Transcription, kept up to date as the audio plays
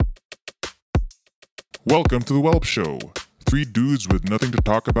Welcome to the Whelp Show. Three dudes with nothing to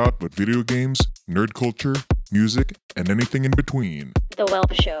talk about but video games, nerd culture, music, and anything in between. The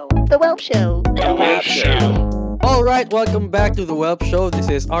Whelp Show. The Whelp Show. The Whelp Show. All right, welcome back to the Whelp Show. This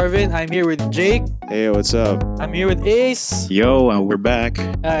is Arvin. I'm here with Jake. Hey, what's up? I'm here with Ace. Yo, we're back.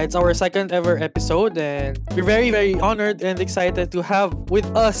 It's our second ever episode, and we're very, very honored and excited to have with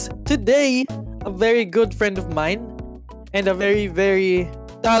us today a very good friend of mine and a very, very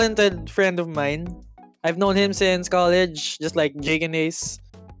talented friend of mine. I've known him since college, just like Jake and Ace.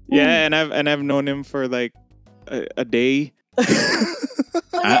 Yeah, and I've known him for like a day.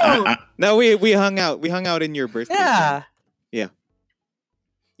 No, we hung out. We hung out in your birthday. Yeah. Yeah.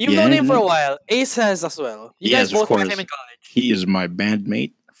 You've known him for a while. Ace has as well. You guys both met him in college. He is my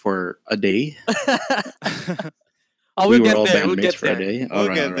bandmate for a day. We'll we were get all there. bandmates We'll get for there. a day.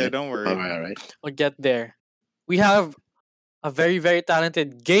 We'll get there. Don't worry. All right. We'll get there. We have a very, very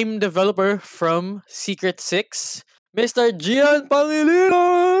talented game developer from Secret 6, Mr. Jian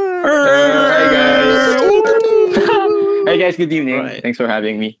Pangilinan! Hey guys, good evening. Right. Thanks for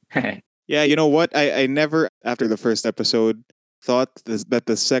having me. Yeah, you know what? I never, after the first episode, thought that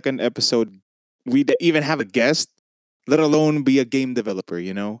the second episode we'd even have a guest, let alone be a game developer,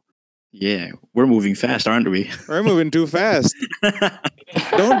 you know? Yeah, we're moving fast, aren't we? We're moving too fast.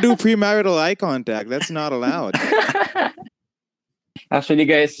 Don't do premarital eye contact. That's not allowed. Actually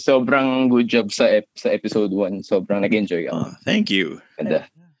guys, sobrang good job sa episode 1. Sobrang nag-enjoy ako. Oh, thank you. Ganda.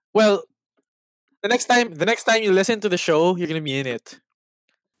 Well, the next time you listen to the show, you're gonna be in it.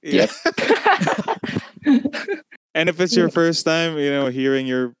 Yeah. Yep. And if it's your first time, you know, hearing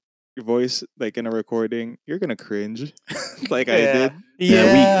your voice like in a recording, you're gonna cringe, like I did.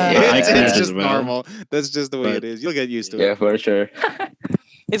 Yeah. It's cringe just as well. normal. That's just the way it is. You'll get used to Yeah, it. for sure.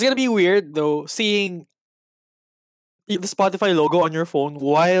 It's gonna be weird though, seeing the Spotify logo on your phone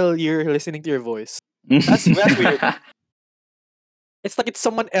while you're listening to your voice. That's weird. It's like it's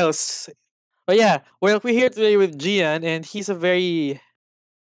someone else. But yeah, well, we're here today with Gian, and he's a very...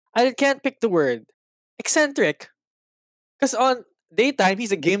 I can't pick the word. Eccentric. Because on daytime,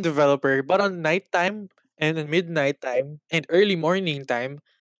 he's a game developer, but on nighttime, and in midnight time, and early morning time,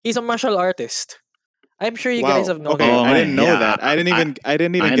 he's a martial artist. I'm sure you guys have known Okay, that. Oh, I didn't know yeah. that. I didn't even I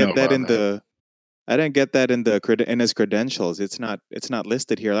get know that about in the. I didn't get that in in his credentials. It's not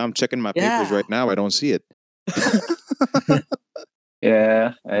listed here. I'm checking my papers Yeah. right now. I don't see it.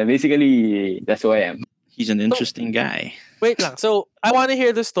 Yeah, basically that's who I am. He's an interesting guy. Wait lang. So, I want to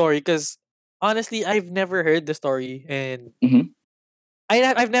hear the story because, honestly, I've never heard the story. And Mhm.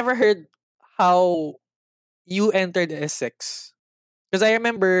 I've never heard how you entered S6. Because I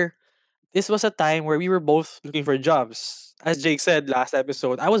remember this was a time where we were both looking for jobs. As Jake said last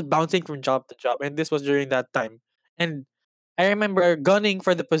episode, I was bouncing from job to job, and this was during that time. And I remember gunning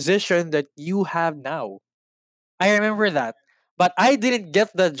for the position that you have now. I remember that. But I didn't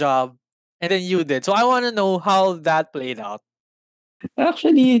get the job, and then you did. So I want to know how that played out.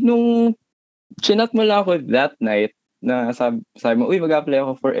 Actually, nung chinat mo lang ako that night, na sabi mo, uy, mag-apply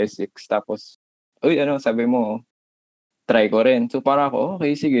ako for S6. Tapos, uy, sabi mo, try ko rin. So parang ako,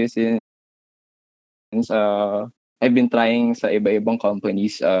 okay, sige, since I've been trying sa iba-ibang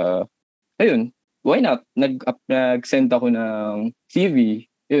companies, ayun, why not? Nag-send ako ng CV,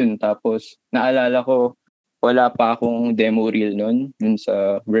 yun, tapos naalala ko, wala pa akong demo reel nun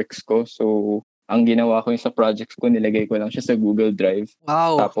sa works ko. So, ang ginawa ko yung sa projects ko, nilagay ko lang siya sa Google Drive.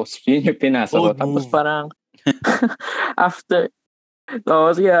 Wow. Tapos, yun yung pinasa ko. Bold Tapos move. parang, after,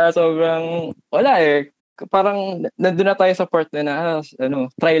 tapos yeah, sobrang, wala eh. Parang, nandun na tayo sa part na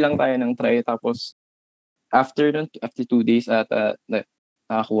try lang tayo ng try. Tapos, after 2 days ata,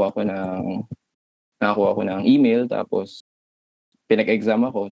 nakakuha ko ng email. Tapos, pinag-exam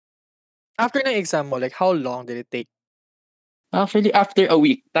ako. After na exam mo, like how long did it take? Actually, after a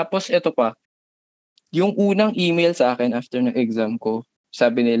week. Tapos, eto pa. Yung unang email sa akin after ng exam ko,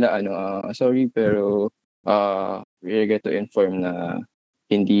 sabi nila, sorry, pero we're going to inform na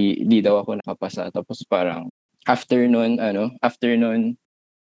hindi daw ako nakapasa. Tapos parang, after nun,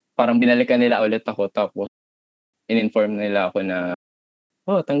 parang binalikan nila ulit ako. Tapos, in-inform nila ako na,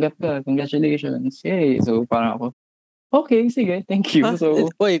 tanggap ka, congratulations. Yay! So, parang ako, okay, sige, thank you. Huh?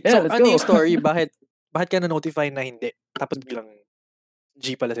 So, Wait, yeah, so let's ano go. yung story? Bakit ka na-notify na hindi? Tapos bilang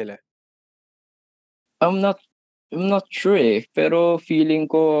G pala sila. I'm not sure eh. Pero feeling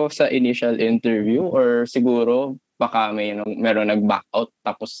ko sa initial interview or siguro baka meron nag-back out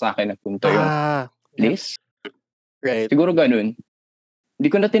tapos sa akin napunta yung list. Right. Siguro ganun. Hindi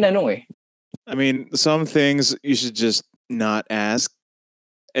ko na tinanong eh. I mean, some things you should just not ask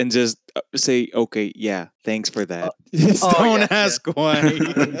and just say, okay, yeah, thanks for that. Just don't yeah. ask why.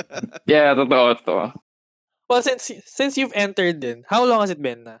 Yeah, totoo to. Well, since you've entered din, how long has it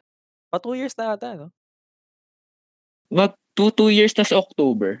been na? 2 years na ata, no? Mag 2 years na sa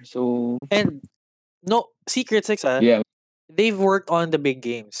October. So, And no, Secret 6 yeah. they've worked on the big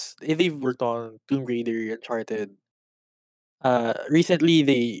games. They've worked on Tomb Raider, Uncharted.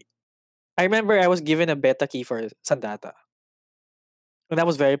 Recently I remember I was given a beta key for Sandata. And that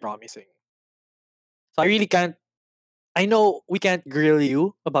was very promising. So I know we can't grill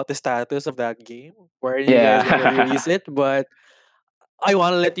you about the status of that game, where you guys gonna release Yeah. it, but I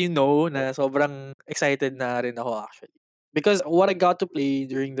wanna let you know na sobrang excited na rin ako actually. Because what I got to play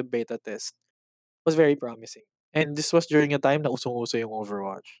during the beta test was very promising. And this was during a time na usong-uso yung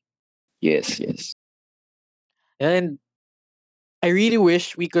Overwatch. Yes. And I really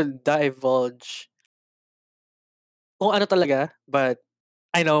wish we could divulge kung ano talaga, but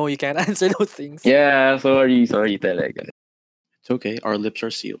I know you can't answer those things. Yeah, sorry talaga. It's okay. Our lips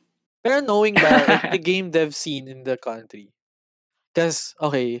are sealed. Pero knowing ba, like, the game dev scene in the country. Because,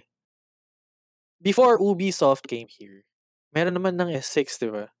 okay, before Ubisoft came here, meron naman ng S6, di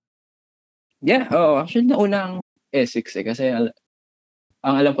ba? Yeah, actually naunang S6 kasi ang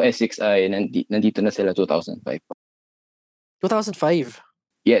alam ko S6 ay nandito na sila 2005. 2005.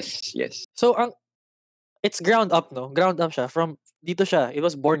 Yes. So, it's ground up, no? Ground up siya. From, dito siya. It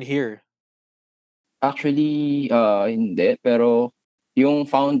was born here. Actually, hindi. Pero yung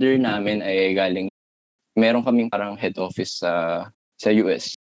founder namin ay meron kaming parang head office sa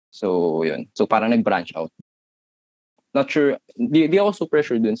US. So, yun. So, parang nag-branch out. Not sure. Di ako super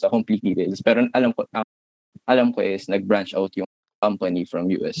sure dun sa complete details. Pero alam ko is nag-branch out yung company from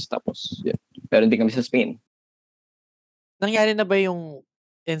US. Tapos, yeah. Pero hindi kami sa Spain. Nangyari na ba yung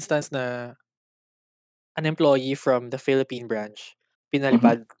instance na an employee from the Philippine branch,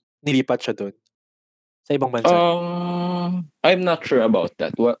 nilipat siya dun sa ibang bansa? I'm not sure about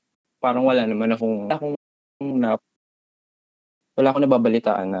that. Parang wala naman wala akong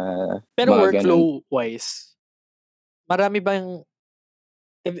nababalitaan na Pero mga ganun. workflow-wise, marami bang,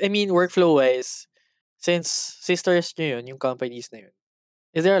 I mean, workflow-wise, since sisters nyo yun, yung companies na yun,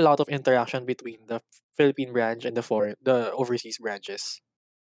 is there a lot of interaction between the Philippine branch and the overseas branches?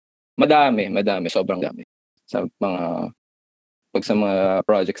 Madami. Sobrang dami. Sa mga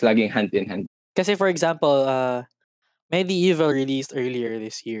projects, laging hand in hand. Kasi for example, Medieval released earlier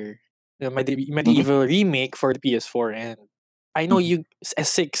this year. The Medieval remake for the PS4, and I know you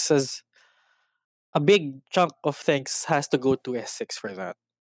S6 has a big chunk of things has to go to S6 for that.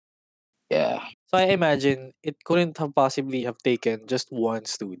 Yeah. So I imagine it couldn't have possibly have taken just one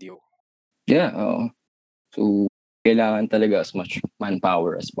studio. Yeah, oo. So, kailangan talaga as much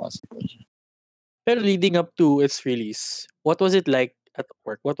manpower as possible. Pero leading up to its release, what was it like at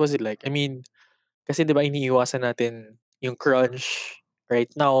work? What was it like? I mean, kasi 'di ba iniiwasan natin yung crunch right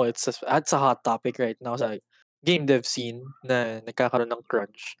now. It's a hot topic right now sa game dev scene na nagkakaroon ng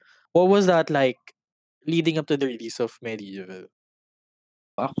crunch. What was that like leading up to the release of Medieval?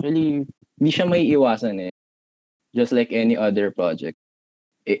 Actually, hindi siya may iwasan eh. Just like any other project,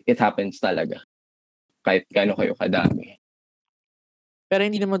 it happens talaga. Kahit gaano kayo kadami. Pero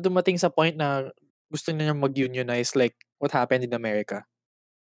hindi naman dumating sa point na gusto niya mag-unionize like what happened in America.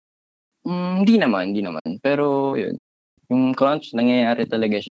 Hindi naman. Pero yun, yung crunch, nangyayari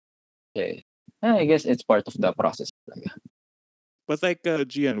talaga siya. I guess it's part of the process talaga. But like,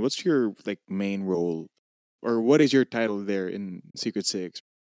 Gian, what's your like main role, or what is your title there in Secret Six?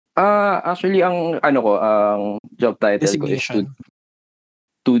 Actually, ang job title ko is Designation.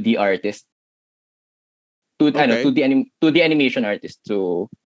 2D artist. Okay. 2D animation artist. So,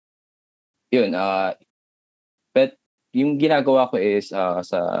 yun, but yung ginagawa ko is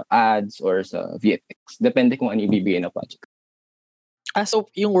sa ads or sa VFX. Depende kung ano ibibigay na project. So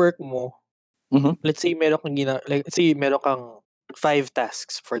yung work mo, let's say meron kang 5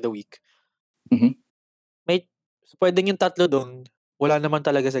 tasks for the week. Mhm. Pwedeng yung 3 doon, wala naman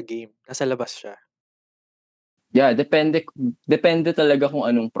talaga sa game. Nasa labas siya. Yeah, depende talaga kung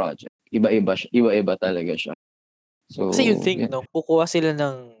anong project. Iba-iba talaga siya. So, Kasi you think, yeah. no, kukuha sila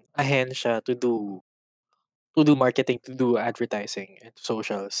ng ahensya to do marketing, to do advertising and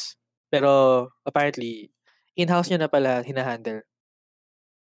socials. Pero apparently, in-house nyo na pala hinahandle.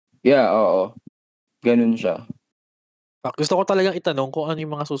 Yeah, oo. Ganun siya. Gusto ko talagang itanong kung ano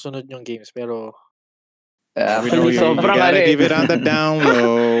yung mga susunod nyong games, pero We know Actually, you sobrang gotta ano eh. keep it on the down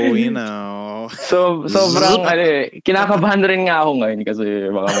low, you know. Sobrang kinakabahan rin nga ako ngayon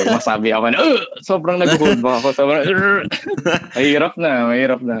kasi baka may masabi ako na sobrang nag-hold ba ako. Sobrang mahirap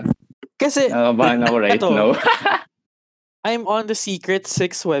na. kasi Nakakabahan ako right eto, now. I'm on the Secret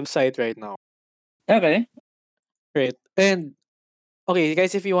 6 website right now. Okay. Right. And okay,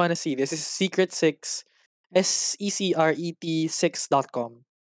 guys, if you want to see this is Secret 6 secret6.com.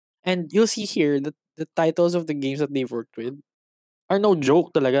 And you'll see here that the titles of the games that they've worked with are no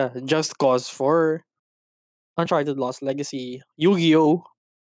joke talaga. Just Cause 4, Uncharted Lost Legacy, Yu-Gi-Oh!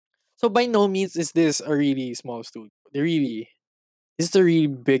 So by no means is this a really small studio. This is a really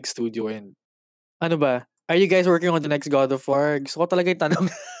big studio, and ano ba? Are you guys working on the next God of War? Gusto ko talaga yung tanong.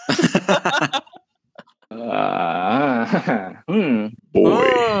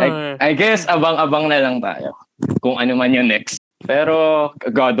 Boy. I guess abang-abang na lang tayo kung ano man yung next. Pero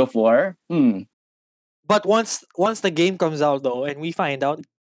God of War, But once the game comes out though, and we find out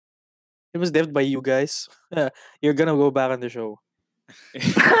it was devved by you guys, you're gonna go back on the show.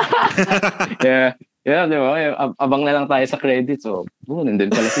 yeah. Yeah, di ba? Abang na lang tayo sa credits. So,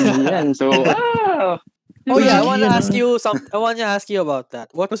 nandun pala si Gian. So, Oh yeah, I diba? wanna ask you I wanna ask you about that.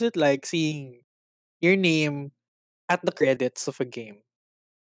 What was it like seeing your name at the credits of a game?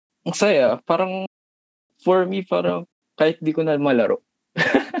 Ang saya. Parang, for me, parang kahit di ko na malaro.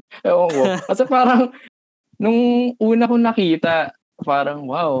 Ewan ko. Kasi parang, nung una ko nakita, parang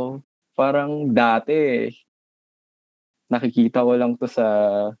wow. Parang dati, nakikita ko lang to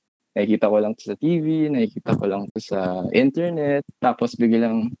sa TV, nakikita ko lang to sa internet, tapos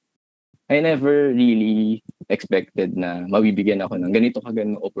biglang, I never really expected na mabibigyan ako ng ganito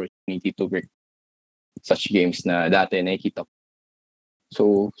kagandang opportunity to work such games na dati nakikita ko.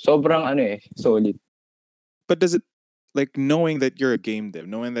 So, sobrang solid. But does it, like, knowing that you're a game dev,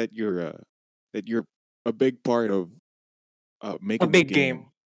 knowing that you're a big part of making A big the game. game.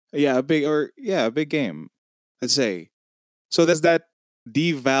 Yeah, a big game. Let's say. So does that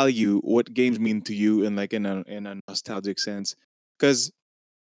devalue what games mean to you in like in a nostalgic sense? Because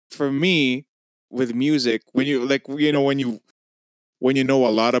for me, with music, when you like when you know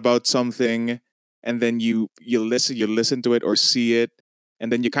a lot about something, and then you listen to it or see it,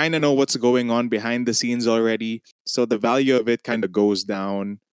 and then you kind of know what's going on behind the scenes already, so the value of it kind of goes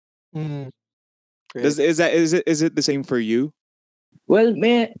down. Mm, Does great. is it the same for you? Well,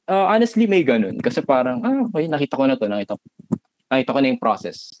 honestly, may ganun. Kasi parang, okay, nakita ko na to, nakita ko na yung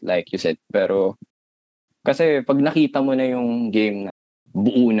process, like you said. Pero, kasi pag nakita mo na yung game na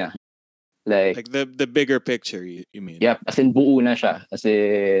buo na, like, Like the bigger picture, you mean? yeah, as in buo na siya. As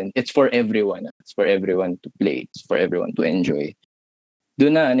in, it's for everyone. It's for everyone to play. It's for everyone to enjoy.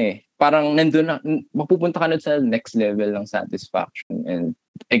 Doon na, parang nandun na, mapupunta ka na sa next level ng satisfaction and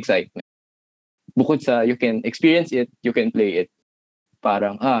excitement. Bukod sa, you can experience it, you can play it.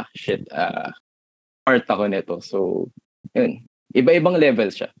 Parang, shit, art ako nito. So, yun. Iba-ibang level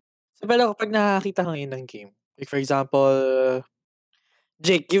siya. So, pero kapag nakakita ka ngayon ng game, like for example,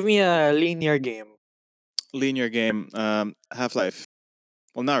 Jake, give me a linear game. Linear game, Half-Life.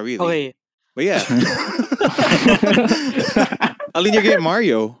 Well, not really. Okay. But yeah. A linear game,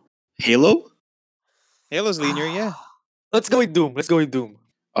 Mario. Halo? Halo's linear, yeah. Let's go with Doom.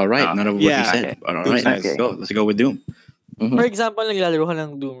 All right, Ah, none of what yeah. you said. Okay. But all Doom's right, nice. let's go. Let's go with Doom. Mhm. For example, naglalaro ka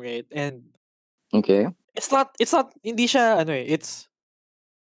ng Doom, right? And Okay. it's not, hindi siya,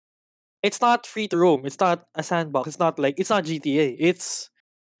 it's not free to roam. It's not a sandbox. It's not GTA. It's,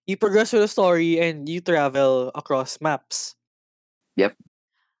 you progress through the story and you travel across maps. Yep.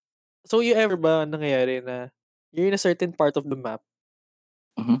 So, you ever ba nangyayari na you're in a certain part of the map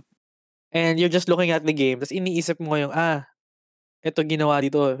Mhm. and you're just looking at the game, tapos iniisip mo yung, ito ginawa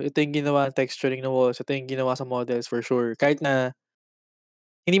dito, ito yung ginawa texturing ng walls, ito yung ginawa sa models for sure. Kahit na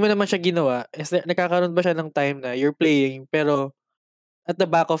hindi mo naman siya ginawa, nagkakaroon ba siya ng time na you're playing pero at the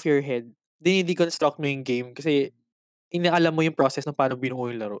back of your head, dinideconstruct mo yung game kasi inaalam mo yung process ng paano binuo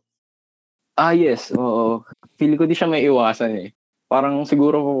yung laro. Yes. Oo. Feel ko di siya may iwasan eh. Parang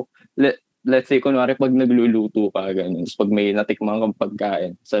siguro, let's say, kunwari pag nagluluto ka, ganun. Pag may natikman kang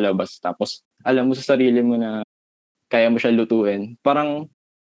pagkain sa labas, tapos alam mo sa sarili mo na kaya mo siya lutuin. Parang,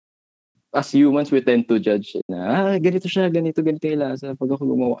 as humans, we tend to judge it na, ganito siya, ganito yung lasa pag ako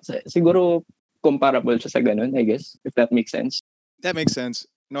gumawa. Siguro, comparable siya sa ganun, I guess, if that makes sense. That makes sense.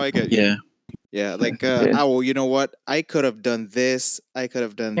 No, I get you. Yeah. Yeah, like, Yeah. well, you know what? I could have done this. I could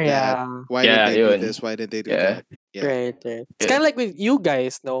have done that. Yeah. Why Yeah, did they do yun. this? Why did they do Yeah. that? Yeah. Right. It's Yeah. kind of like with you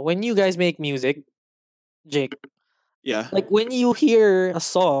guys, no? When you guys make music, Jake, Yeah. like when you hear a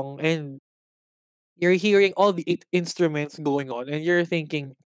song and you're hearing all the 8 instruments going on and you're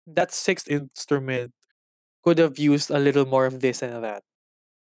thinking, that sixth instrument could have used a little more of this and that.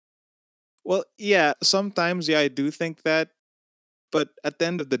 Well, yeah, sometimes, yeah, I do think that. But at the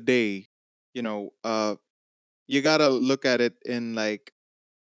end of the day, you gotta look at it in like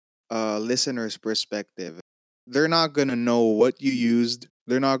a listener's perspective. They're not gonna know what you used.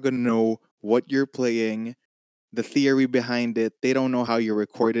 They're not gonna know what you're playing, the theory behind it. They don't know how you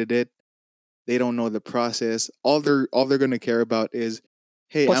recorded it. They don't know the process. All they're gonna care about is,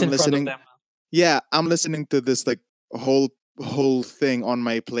 hey, What's I'm in front of listening. them? Yeah, I'm listening to this like whole thing on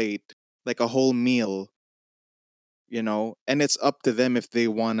my plate, like a whole meal, and it's up to them if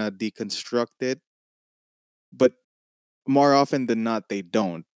they wanna deconstruct it. But more often than not, they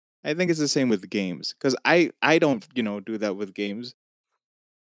don't. I think it's the same with games because I don't do that with games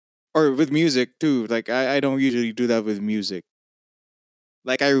or with music too. Like I don't usually do that with music.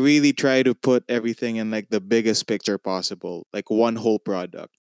 Like I really try to put everything in like the biggest picture possible, like one whole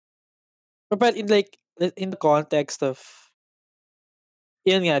product. But in the context of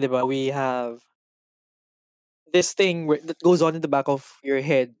yun nga, 'di ba? We have this thing that goes on in the back of your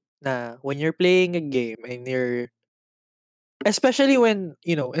head na when you're playing a game and especially when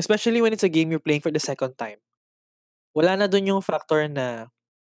it's a game you're playing for the second time. Wala na dun yung factor na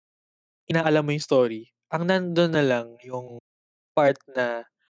inaalam mo yung story. Ang nandun na lang yung part na,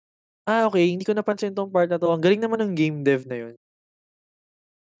 okay, hindi ko napansin 'tong part na 'to. Ang galing naman ng game dev na yun.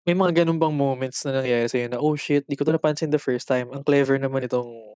 May mga ganun bang moments na nangyayari sa'yo na, "Oh shit, di ko 'to napansin the first time. Ang clever naman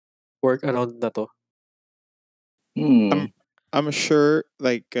itong workaround na 'to." Hmm. I'm sure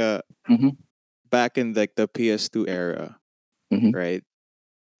like Mhm. back in like the PS2 era, Mhm. right?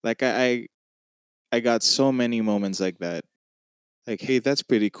 Like I got so many moments like that. Like, hey, that's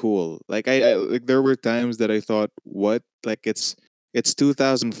pretty cool. Like I like there were times that I thought, what? Like it's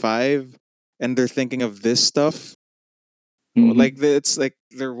 2005 and they're thinking of this stuff. Mhm. It's like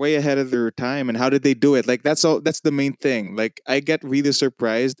they're way ahead of their time, and how did they do it? Like that's the main thing. Like I get really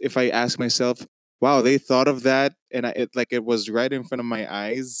surprised if I ask myself, wow, they thought of that, and it was right in front of my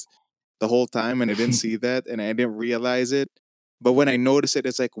eyes the whole time, and I didn't see that, and I didn't realize it. But when I notice it,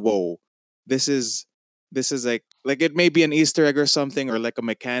 it's like, whoa, this is this is like it may be an Easter egg or something, or like a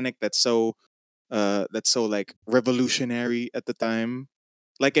mechanic that's so like revolutionary at the time.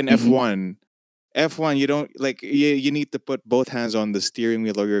 Like in Mhm. F1, you don't like you need to put both hands on the steering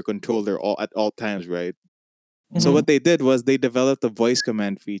wheel or your controller all at all times, right? So Mhm. what they did was they developed a voice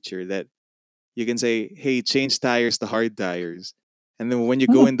command feature that you can say, "Hey, change tires to hard tires," and then when you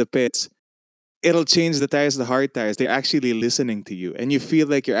go Oh, in the pits, it'll change the tires to hard tires. They're actually listening to you, and you feel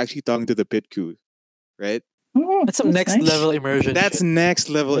like you're actually talking to the pit crew, right? oh, That's some that's next nice. level immersion That's shit. next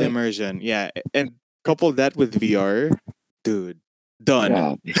level Like, immersion, yeah. And couple that with VR, dude, done,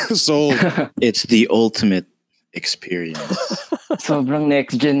 Grabe. sold. It's the ultimate experience. Sobrang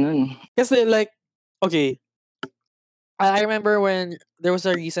next gen nun. kasi like, okay, I remember when there was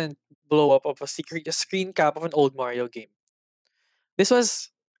a recent blow up of a screen cap of an old Mario game. This was,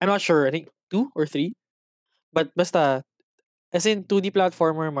 I'm not sure, I think 2 or 3. But basta, as in 2D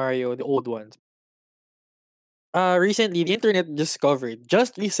platformer Mario, the old ones. Recently, the internet discovered,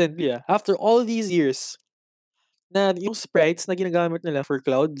 just recently, after all these years, na yung sprites na ginagamit nila for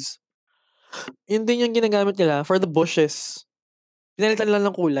clouds, yun din yung ginagamit nila for the bushes. Pinalitan lang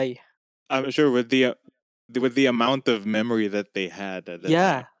ng kulay. I'm sure with the amount of memory that they had at the time,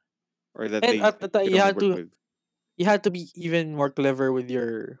 Yeah. or that And they at the time, could only work with. you had to be even more clever with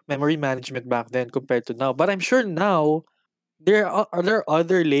your memory management back then compared to now. But I'm sure now there are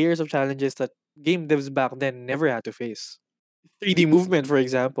other layers of challenges that game devs back then never had to face. 3D movement, for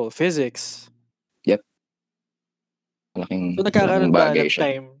example, physics. Yep. So Malaking nagkakaroon ba bagay ng siya.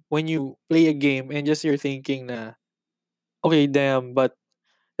 time when you play a game and just you're thinking na, okay, damn, but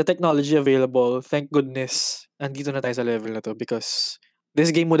the technology available, thank goodness, andito na tayo sa level na to because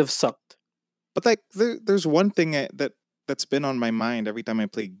this game would have sucked. But like there's one thing that's been on my mind every time I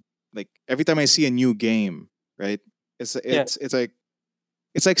play, like every time I see a new game, right? It's Yeah. it's it's like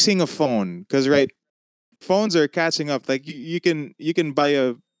it's like seeing a phone, because right, phones are catching up. Like you can buy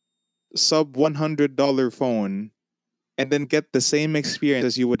a sub $100 phone and then get the same experience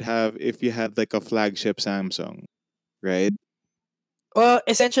as you would have if you had like a flagship Samsung, right? Well,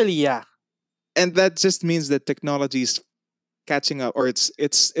 essentially, yeah. And that just means that technology is catching up, or it's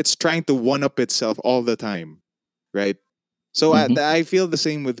trying to one up itself all the time, right? So Mhm. I feel the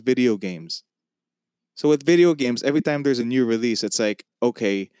same with video games. So with video games, every time there's a new release, it's like,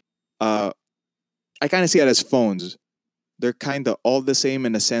 okay, uh I kind of see it as phones. They're kind of all the same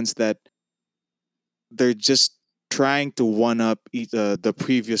in the sense that they're just trying to one up the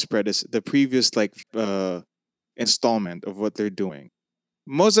previous like installment of what they're doing.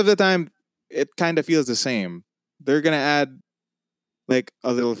 Most of the time it kind of feels the same. They're going to add like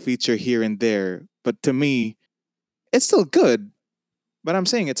a little feature here and there, but to me it's still good. But I'm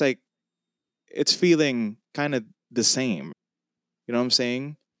saying it's like it's feeling kind of the same. You know what I'm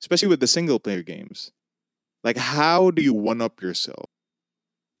saying? Especially with the single player games. Like, how do you one up yourself?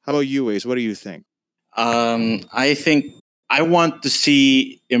 How about you, Ace? What do you think? I think I want to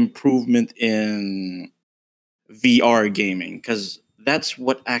see improvement in VR gaming because that's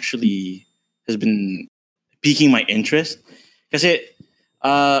what actually has been piquing my interest. Kasi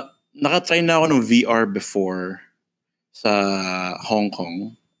nakatry na ako ng VR before sa Hong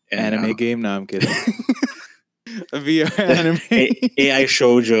Kong. And, Anime game? No, I'm kidding. A VR anime. AI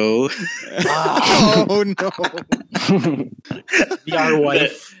shoujo. Oh no. VR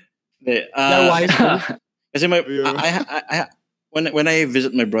wife. The, VR wife. Kasi my, VR. I when I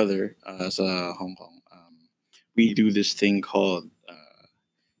visit my brother sa Hong Kong, we do this thing called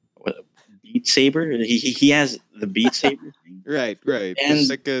what, Beat Saber. He has the Beat Saber thing. Right. And It's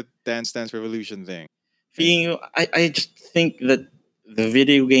like a Dance Dance Revolution thing. I just think that the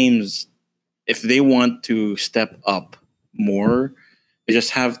video games, if they want to step up more, they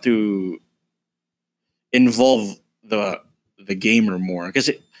just have to involve the gamer more.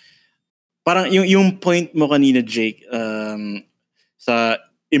 Kasi parang yung point mo kanina, Jake, sa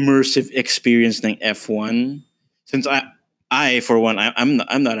immersive experience ng F1. Since I for one, I'm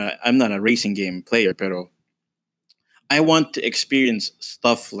not a racing game player, pero I want to experience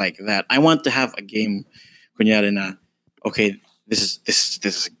stuff like that. I want to have a game, kunyari na, okay, this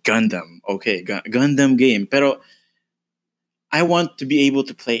is Gundam, okay, Gundam game, pero I want to be able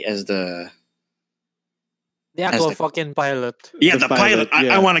to play as the actual fucking pilot. Yeah, the pilot.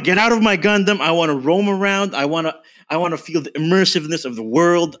 yeah. I want to get out of my Gundam. I want to roam around. I want to feel the immersiveness of the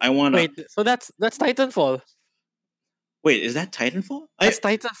world. I want to Wait, so that's Titanfall. Wait, is that Titanfall? That's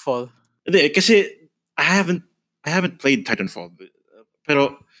Titanfall. Kasi I haven't played Titanfall.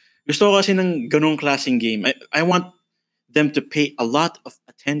 Pero gusto ko kasi ng ganong klaseng game. I want them to pay a lot of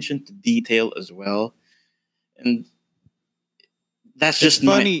attention to detail as well. And that's just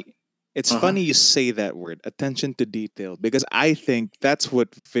funny. It's funny you say that word, attention to detail, because I think that's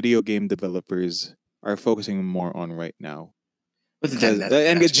what video game developers are focusing more on right now.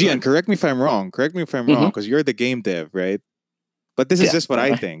 And Jian, correct me if I'm wrong. Correct me if I'm wrong, because you're the game dev, right? But this is just what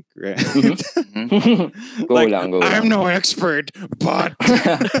I think, right? Go lang. I'm no expert, but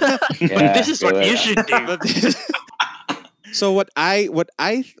this is what you should do. So what I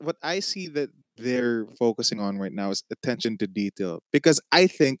see that they're focusing on right now is attention to detail, because I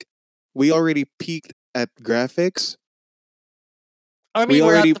think we already peaked at graphics. I mean,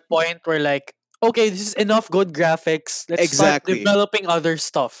 we're at the point where like, okay, this is enough good graphics. Let's start developing other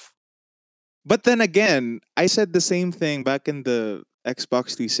stuff. But then again, I said the same thing back in the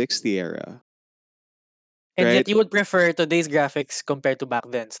Xbox 360 era. And right? yet you would prefer today's graphics compared to back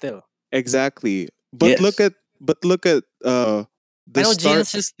then still. Exactly. But look at the I know start.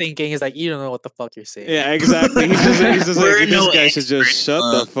 Gian's just thinking, is like, you don't know what the fuck you're saying. Yeah, exactly. He's just like, this guy should just shut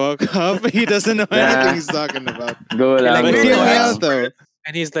the fuck up. He doesn't know anything he's talking about. Go lang, But go hear me lang. out though.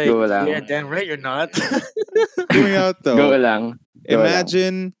 And he's like, Go lang. yeah, damn right you're not. Hear me out though. Go lang. Go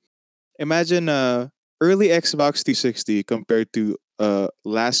lang. Imagine early Xbox 360 compared to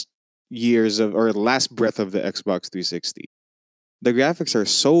last breath of the Xbox 360. The graphics are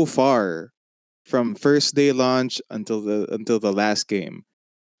so far from first day launch until the last game,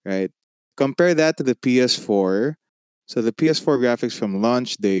 right? Compare that to the PS4. So the PS4 graphics from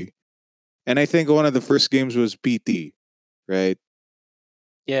launch day, and I think one of the first games was PT, right?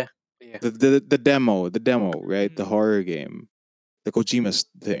 Yeah. The demo, right? The horror game, the Kojima's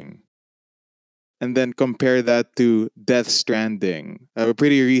thing. And then compare that to Death Stranding, a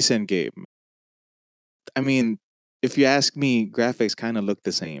pretty recent game. I mean, if you ask me, graphics kind of look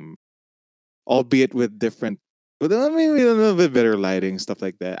the same, albeit with different, but maybe a little bit better lighting, stuff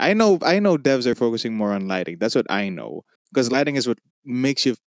like that. I know devs are focusing more on lighting. That's what I know, because lighting is what makes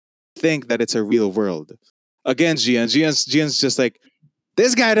you think that it's a real world. Again, Gian's just like,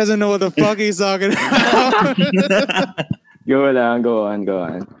 this guy doesn't know what the fuck he's talking about. Go lang, go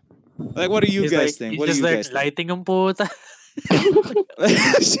on. Like, what do you guys think? What do you guys think? Lighting ang puta.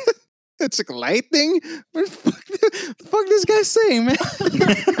 It's like lighting? What the fuck this guy saying, man?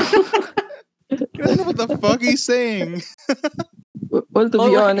 I don't know what the fuck he's saying. Well, to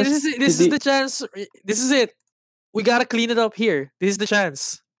be honest, this is the chance. This is it. We gotta clean it up here. This is the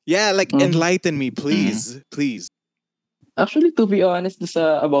chance. Yeah, like enlighten me, please. Please. Actually, to be honest,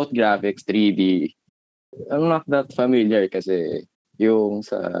 about graphics, 3D, I'm not that familiar kasi yung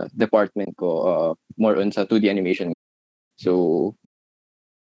sa department ko, more on sa 2D animation. So,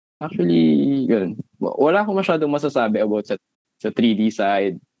 actually, yun. Wala akong masyadong masasabi about sa 3D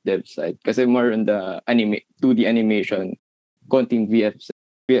side, dev side. Kasi more on the 2D animation, konting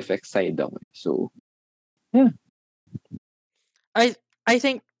VFX side ako. So, yeah. I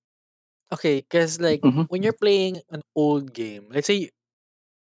think, okay, because like, when you're playing an old game, let's say,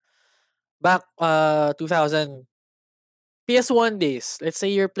 back 2000, PS1 days, let's say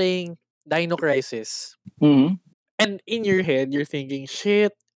you're playing Dino Crisis. Mhm. And in your head, you're thinking,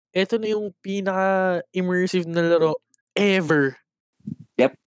 shit, ito na yung pinaka-immersive na laro ever.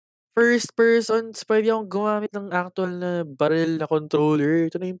 Yep. First person, pwede akong gumamit ng actual na barrel na controller.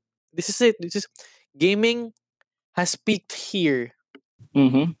 Ito na yung, this is it. This is, gaming has peaked here.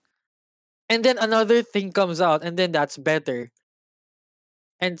 Mhm. And then another thing comes out, and then that's better.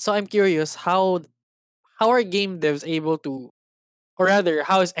 And so I'm curious, how are game devs able to, or rather,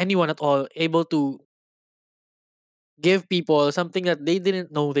 how is anyone at all able to give people something that they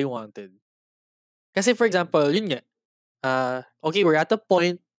didn't know they wanted? Kasi for example, yun nga, okay, we're at the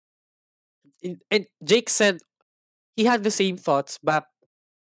point, and Jake said he had the same thoughts back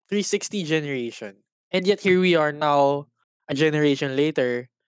 360 generation. And yet here we are now, a generation later,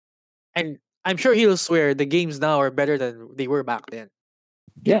 and I'm sure he'll swear the games now are better than they were back then.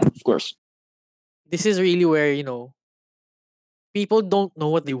 Yeah, of course. This is really where, people don't know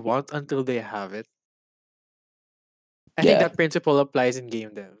what they want until they have it. I think Yeah. that principle applies in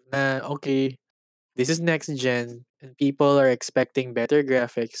game dev. Na, okay, this is next gen, and people are expecting better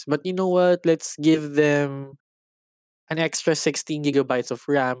graphics. But you know what? Let's give them an extra 16 gigabytes of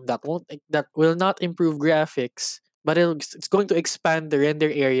RAM that will not improve graphics, but it's going to expand the render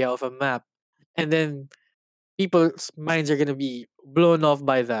area of a map. And then people's minds are gonna be blown off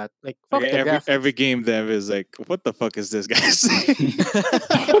by that. Like Like fuck the every graphics. game dev is like, what the fuck is this guys?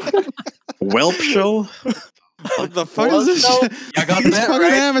 Whelp show. What the fuck Well, is this? so, shit? you got These that fucking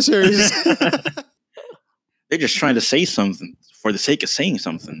right. amateurs. They're just trying to say something for the sake of saying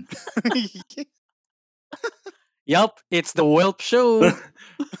something. Yup, it's the Whelp Show.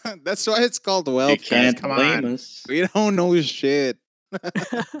 That's why it's called You Whelp, guys. can't Come blame on. us. We don't know shit.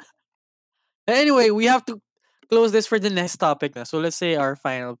 Anyway, we have to close this for the next topic now. So let's say our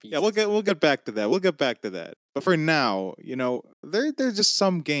final piece. Yeah, we'll get back to that. We'll get back to that. But for now, there's just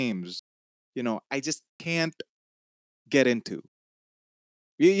some games, I just can't get into.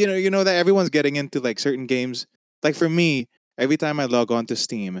 You know that everyone's getting into like certain games. Like for me, every time I log on to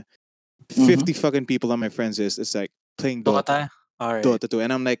Steam, 50 fucking people on my friends list is like playing Dota, Dota. Alright. Dota 2,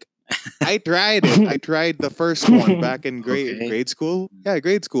 and I'm like, I tried it. I tried the first one back in Okay. grade school. Yeah,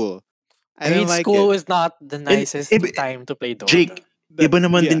 grade school. I Grade didn't like school it. is not the nicest time to play Dota. Jake, That- iba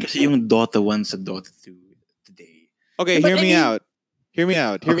naman yeah. din kasi yung Dota 1 sa Dota 2 today. Okay, Yeah, but hear I me mean- out. Hear me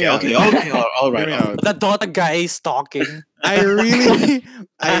out. Hear me out. Okay, all right. Hear me out. The Dota guy is talking. I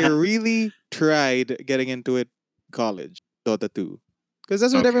really tried getting into it college, Dota 2. Because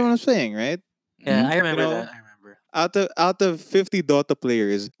that's what Okay. everyone was playing, right? Yeah, Mhm. I remember know, that. I remember. Out of 50 Dota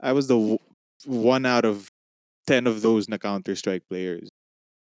players, I was the one out of 10 of those na Counter-Strike players.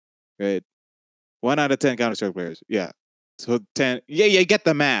 Right? 1 out of 10 Counter-Strike players. Yeah. So 10. Yeah, you get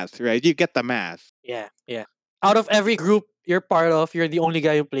the math, right? You get the math. Yeah, yeah. Out of every group you're part of, you're the only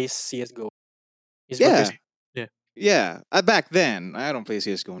guy who plays CS:GO. Is what you're Yeah. saying. Yeah. Yeah. Back then, I don't play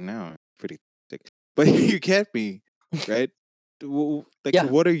CS:GO now. Pretty sick. But you get me, right? Like Yeah.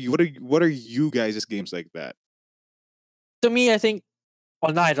 what are you guys' games like that? To me, I think.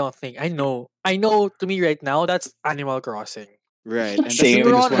 Well, no, I don't think. I know. To me right now, that's Animal Crossing. Right. And that's the Same.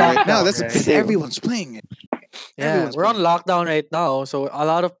 biggest We're one on right now. lockdown, That's right? everyone's playing it. Yeah, Everyone's we're on playing it. lockdown right now, so a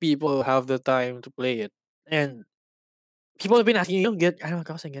lot of people have the time to play it. And people have been asking, get Animal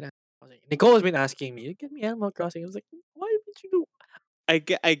Crossing, get Animal Crossing. Nicole has been asking me, get me Animal Crossing. I was like, why did you do?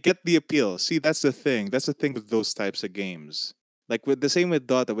 I get the appeal. See, that's the thing. That's the thing with those types of games. Like with the same with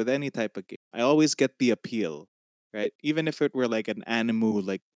Dota, with any type of game. I always get the appeal. Right? Even if it were like an anime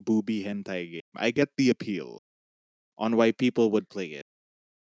like booby hentai game. I get the appeal on why people would play it.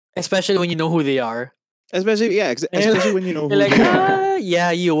 Especially when you know who they are. Especially especially when you know who You're like, they are.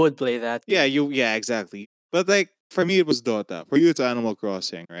 yeah, you would play that. Yeah, exactly. But like for me it was Dota. For you it's Animal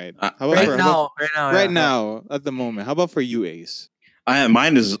Crossing, right? How about Right for now, right yeah. now at the moment? How about for you, Ace?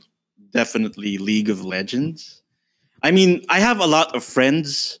 Mine is definitely League of Legends. I mean, I have a lot of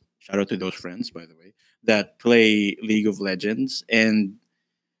friends. Shout out to those friends, by the way, that play League of Legends. And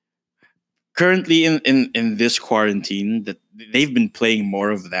currently in this quarantine, that they've been playing more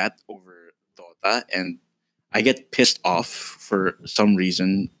of that over Dota, and I get pissed off for some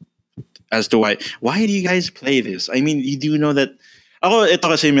reason as to why do you guys play this? I mean, you do know that ito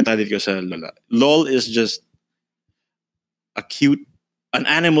kasi yung mentality ko sa Lola. LOL is just a cute an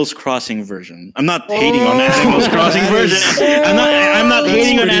Animals Crossing version. I'm not hating on Animals Crossing That version. is- I'm not That's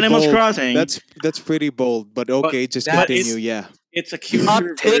hating on pretty Animals bold. Crossing. That's pretty bold, but okay, just that continue. is- Yeah. It's a Hot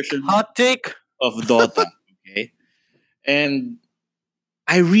cuter take, version hot take. of Dota. Okay, and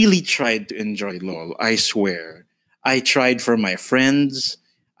I really tried to enjoy LOL. I swear, I tried for my friends.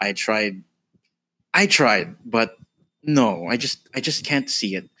 I tried, but No, I just can't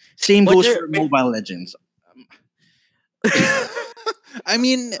see it. Same What goes you're for Mobile Legends. Um, I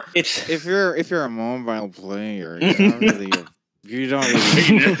mean, It's if you're a mobile player, you don't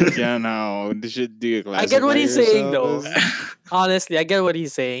really should do you I get what classify he's saying yourself though. as Honestly, I get what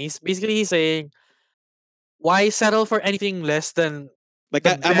he's saying. He's saying, why settle for anything less than like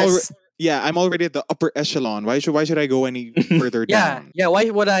the I'm already best? yeah, I'm already at the upper echelon. Why should I go any further Yeah, down? yeah. Why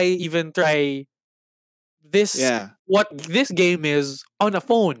would I even try this? Yeah. What this game is on a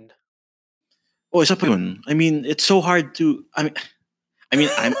phone? oh, isa pa yun. I mean, it's so hard to. I'm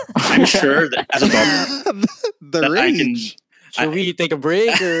sure that as a Dota The that I can. rage. Should I, we take a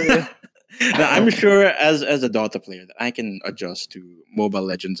break or? that I'm sure as a Dota player that I can adjust to Mobile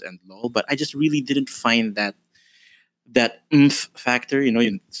Legends and LoL, but I just really didn't find that factor.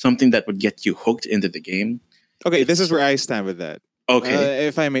 Something that would get you hooked into the game. Okay, this is It's where I stand with that. okay.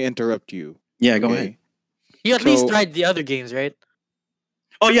 If I may interrupt you. Yeah, go ahead. Okay. You at least So tried the other games, right?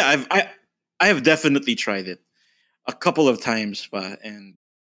 Oh yeah, I have definitely tried it a couple of times, but and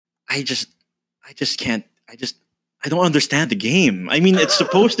I just I just can't I don't understand the game. I mean, it's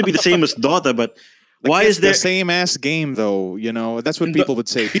supposed to be the same as Dota, but like why it's is the there? same ass game though, that's what No, people would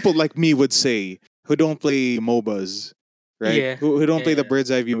say. People like me would say who don't play MOBAs, right? Yeah, Who don't play the yeah. bird's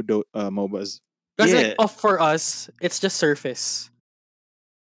eye view MOBAs. Because like, yeah, for us, it's just surface.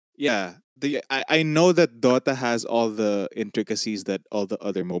 Yeah. I know that Dota has all the intricacies that all the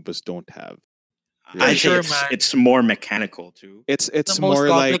other MOBAs don't have. For I'd Right? say sure, it's man. it's more mechanical too. The It's most more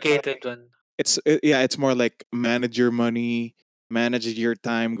like complicated one. it's more like manage your money, manage your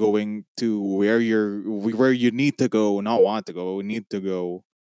time going to where you need to go, not want to go, need to go.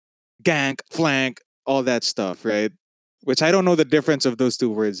 Gank, flank, all that stuff, right? Which I don't know the difference of those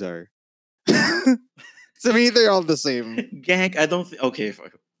two words are. To me, they're all the same. Gank, I don't. Okay,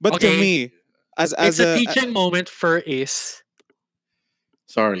 fuck. But to Okay, me, as it's as a a teaching moment for Ace.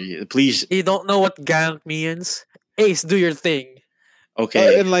 Sorry. Please. You don't know what gank means. Ace, do your thing.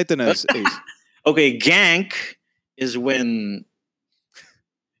 Okay. enlighten us, Ace. Okay. Gank is when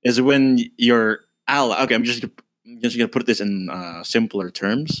your ally. Okay, I'm just gonna put this in simpler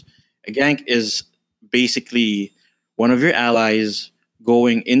terms. A gank is basically one of your allies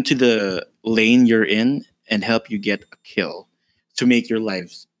going into the lane you're in and help you get a kill to make your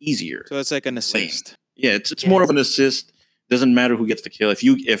lives easier. So it's like an Lane. assist. Yeah, it's more of Yes. an assist. Doesn't matter who gets the kill. If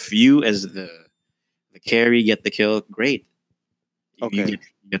you as the carry get the kill, great. You Okay.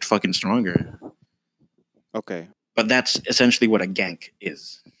 get fucking stronger. Okay. But that's essentially what a gank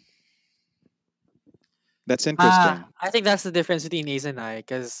is. That's interesting. I think that's the difference between Ace and I,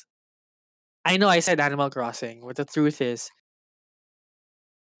 because I know I said Animal Crossing, but the truth is,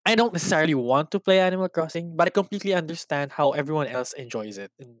 I don't necessarily want to play Animal Crossing, but I completely understand how everyone else enjoys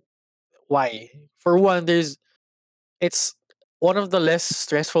it and why. For one, it's one of the less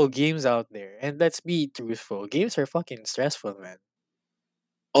stressful games out there, and let's be truthful, games are fucking stressful, man.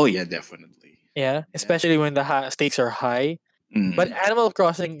 Oh yeah, definitely. Yeah, especially when the stakes are high. But Mhm. Animal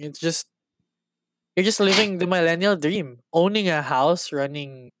Crossing, it's just you're just living the millennial dream, owning a house,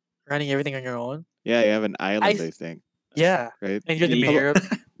 running everything on your own. Yeah, you have an I island, I think, Yeah, right? and you're the The- How about, mayor of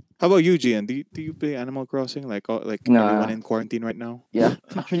how about you, Gian? Do you play Animal Crossing like everyone Nah. in quarantine right now? Yeah.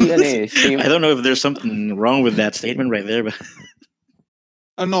 Actually, same. I don't know if there's something wrong with that statement right there, but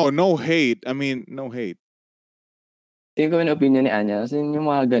No, no hate. I mean, no hate. Same ko yung opinion ni Anya. Kasi yung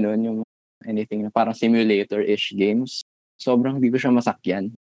mga ganun, yung anything na parang simulator-ish games, sobrang hindi ko siya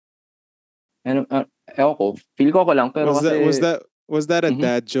masakyan. Ano, ewan ko, feel ko lang, pero Was kasi, that a Mhm.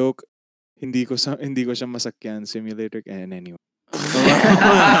 dad joke? Hindi ko siya masakyan simulator and anyway.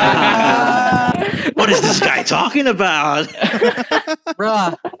 what is this guy talking about?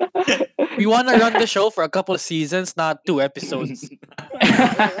 bruh. We want to run the show for a couple of seasons, not 2 episodes.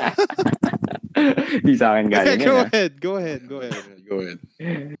 di sa akin galing Go yun. ahead. Go ahead. Go ahead.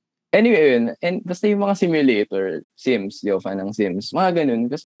 Anyway, yun. And basta yung mga simulator, Sims, di ako fan ng Sims. Mga ganun.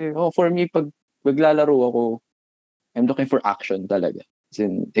 Kasi, for me, pag maglalaro ako, I'm looking for action talaga. As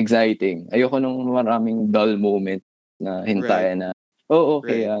in, exciting. Ayoko nung maraming dull moment na hintayan na,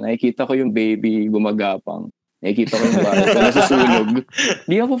 okay, Right. nakikita ko yung baby gumagapang. Nakikita ko yung bahay ko nasusunog.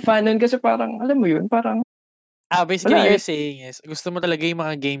 Di ako fan nun kasi parang, alam mo yun, parang, Basically, Wala, you're saying is, gusto mo talaga yung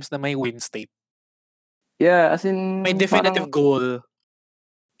mga games na may win state. yeah, as in, May definitive parang, goal.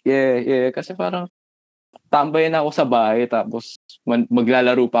 yeah, kasi parang, tambay na ako sa bahay tapos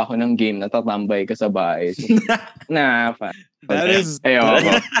maglalaro pa ako ng game na tatambay ka sa bahay. So, fan.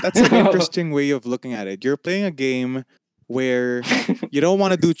 That's an interesting way of looking at it. You're playing a game where you don't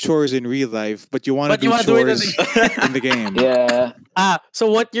want to do chores in real life, but you want to But you do wanna do it in chores in the game. Yeah.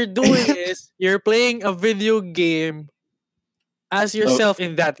 So what you're doing is, you're playing a video game as yourself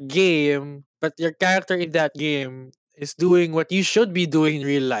in that game, but your character in that game is doing what you should be doing in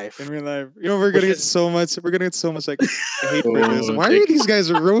real life. In real life, we're Which gonna get is- so much. We're gonna get so much like hate for this. Oh, Why are these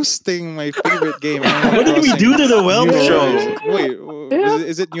guys roasting my favorite game? Animal What did we Crossing do to the Whelp New Show? Horizons. Wait,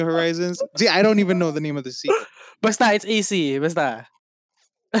 is it New Horizons? See, I don't even know the name of the sequel. Basta, it's easy. Basta.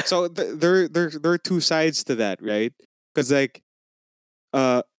 So there are two sides to that, right? Because like,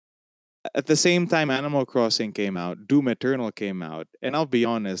 uh, at the same time, Animal Crossing came out, Doom Eternal came out, and I'll be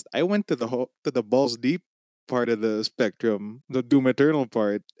honest, I went to the balls deep part of the spectrum, the Doom Eternal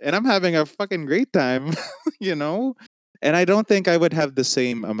part, and I'm having a fucking great time, you know. And I don't think I would have the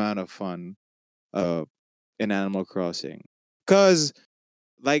same amount of fun, uh, in Animal Crossing, because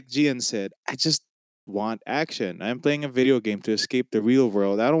like Gian said, I just want action. I'm playing a video game to escape the real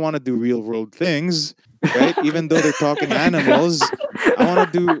world. I don't want to do real world things, right? Even though they're talking animals,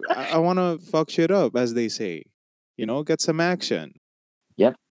 I want to fuck shit up, as they say. You know, get some action.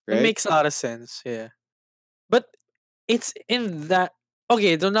 Yep. It Right? makes a lot of sense, yeah. But it's in that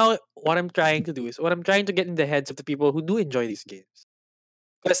okay, so now what I'm trying to do is what I'm trying to get in the heads of the people who do enjoy these games.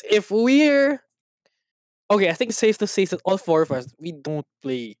 Because if we're okay, I think it's safe to say that all four of us we don't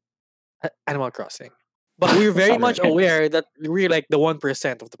play Animal Crossing. But we're very much Okay. aware that we're like the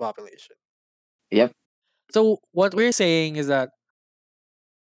 1% of the population. Yep. So what we're saying is that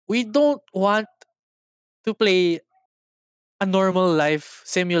we don't want to play a normal life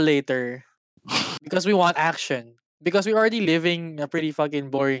simulator because we want action. Because we're already living a pretty fucking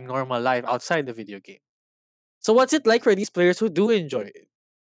boring normal life outside the video game. So what's it like for these players who do enjoy it?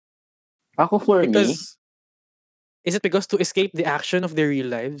 Ako for me, Because is it because to escape the action of their real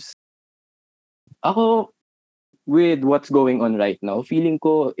lives? ako with what's going on right now, feeling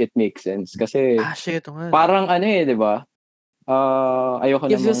ko it makes sense. Kasi Shit. Nga. parang ano eh, di ba? Ayoko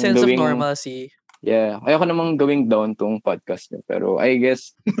Gives you a namang sense of gawing, normalcy. yeah, ayoko namang gawing down tong podcast niyo. Pero I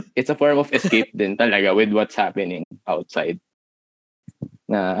guess it's a form of escape din talaga with what's happening outside.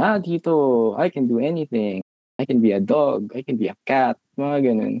 Na, dito, I can do anything. I can be a dog. I can be a cat. Mga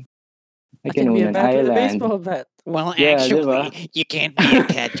ganun. I can be own a an bat with a island. baseball bat. Well, Yeah, actually, diba? you can't be a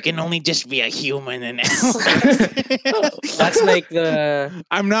cat. You can only just be a human and That's like the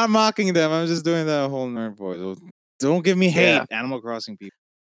I'm not mocking them. I'm just doing the whole nerd voice. Don't give me hate, Yeah. Animal Crossing people.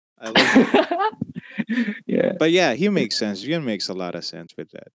 I love it. Yeah. But yeah, he makes sense. Gian makes a lot of sense with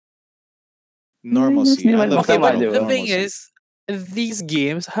that. Hindi Normalcy. I naman love okay, masama, but di the ba? thing normalcy. is, these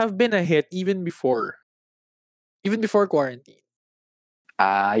games have been a hit even before quarantine.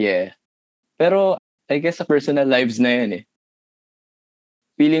 Yeah. Pero I guess sa personal lives na yan eh.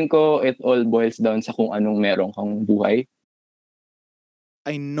 Feeling ko it all boils down sa kung anong meron kang buhay.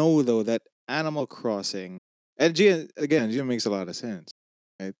 I know though that Animal Crossing, and Gian makes a lot of sense.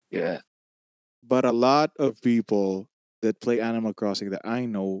 Yeah. But a lot of people that play Animal Crossing that I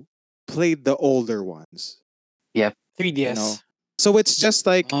know played the older ones. 3DS. You know? So it's just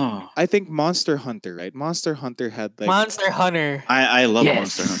like Oh, I think Monster Hunter, right? Monster Hunter had like Monster Hunter. I love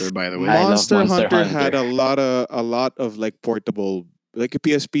Yes. Monster Hunter, by the way. I love Monster Monster Hunter Hunter. had a lot of like portable like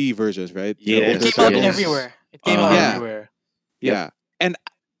PSP versions, right? The Yes, It older came out yes. titles. everywhere. It came out Uh, Yeah. everywhere. Yeah. And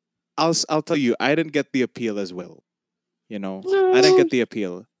I'll tell you, I didn't get the appeal as well. You know, I didn't get the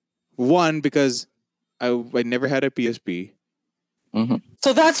appeal. One because I never had a PSP,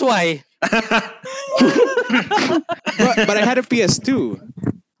 So that's why. but I had a PS2,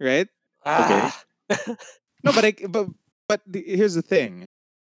 right? Ah. No, here's the thing.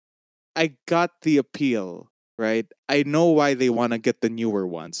 I got the appeal, right? I know why they want to get the newer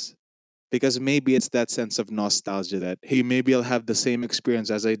ones. Because maybe it's that sense of nostalgia that, hey, maybe I'll have the same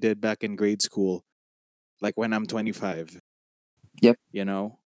experience as I did back in grade school, like when I'm 25. Yep. You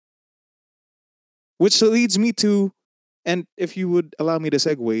know? Which leads me to, and if you would allow me to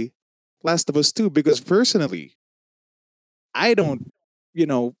segue, Last of Us 2, because personally, I don't,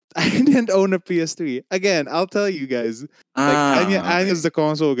 I didn't own a PS3. Again, I'll tell you guys, like, Anya's the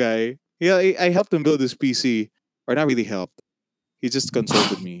console guy. Yeah, I helped him build his PC, or not really helped. He just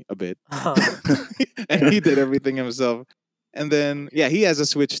consulted me a bit. And he did everything himself. And then, yeah, he has a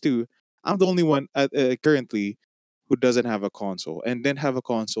Switch too. I'm the only one currently who doesn't have a console and didn't have a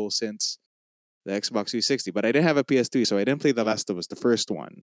console since the Xbox 360. But I didn't have a PS3, so I didn't play The Last of Us, the first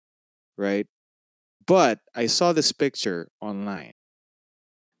one, right? But I saw this picture online,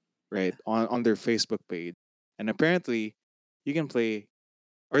 right, on their Facebook page, and apparently you can play,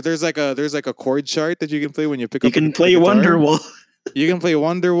 or there's like a chord chart that you can play when you pick you up. can the play guitar. Wonderwall. You can play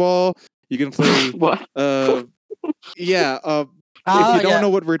Wonderwall. You can play What? yeah. Ah, If you don't yeah. know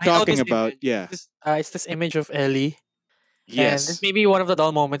what we're I know talking this about, image. yeah. It's this image of Ellie. And Yes. this maybe one of the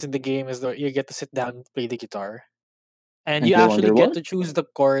dull moments in the game is that you get to sit down and play the guitar. and you And play actually get Wonderwall? to choose the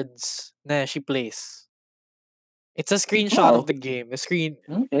chords na she plays. It's a screenshot of Wow. the game. The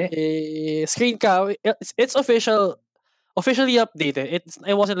Okay. screen cap. It's officially updated.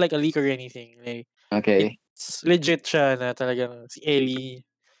 It wasn't like a leak or anything. Like Okay. it's legit siya na talagang si Ellie.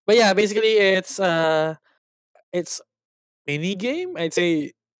 But yeah, basically it's mini game. I'd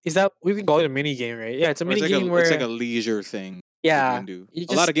say is that we can call it a mini game, right? Yeah, it's a Or mini game it's like a where leisure thing that you yeah, can do. you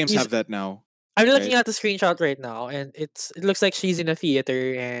A lot just of games you, have that now, I'm looking right? at the screenshot right now, and it looks like she's in a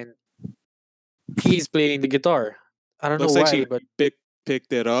theater and he's playing the guitar. I don't know Looks like why, she but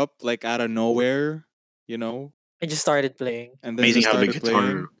picked it up like out of nowhere, you know, I just started playing. and then Amazing just how the started guitar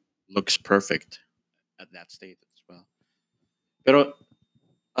playing. looks perfect at that state as well. Pero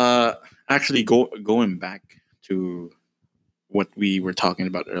actually going back to what we were talking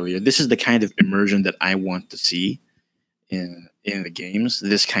about earlier, this is the kind of immersion that I want to see in the games.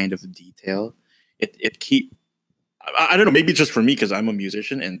 This kind of detail, it keep. I don't know. Maybe it's just for me because I'm a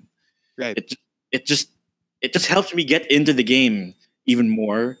musician, and Right. it just it just helps me get into the game even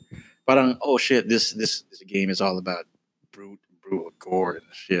more. Parang oh shit, this game is all about brutal gore and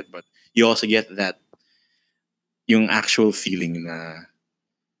shit. But you also get that yung actual feeling na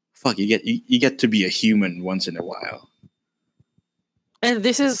fuck you get to be a human once in a while. And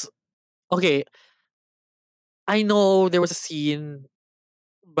this is okay. I know there was a scene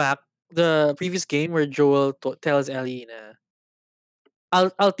back the previous game where Joel tells Ellie na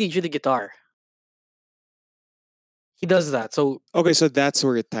I'll teach you the guitar. He does that. So Okay, so that's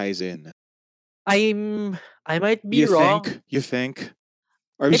where it ties in. I'm I might be You wrong. think? You think?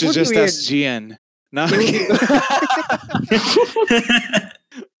 Or we It should would be just ask weird. Gian. No, It would be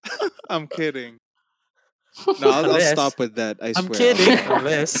I'm kidding. No, I'll unless stop with that. I I'm swear. I'll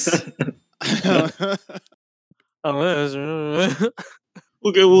kidding. stop. Unless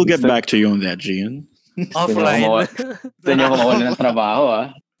We'll get Gusto, back to you on that, Gian. gusto niyo ako offline. gusto niyo ako mawalan ng trabaho,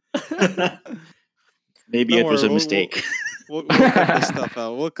 ah. Maybe Don't it was worry, a mistake. we'll cut the stuff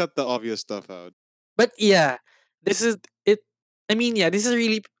out. We'll cut the obvious stuff out. But yeah, this is it. I mean, yeah, this is a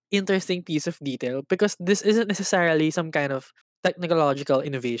really interesting piece of detail because this isn't necessarily some kind of technological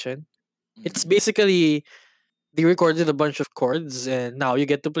innovation. It's basically they recorded a bunch of chords and now you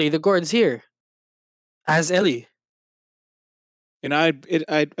get to play the chords here as Ellie. And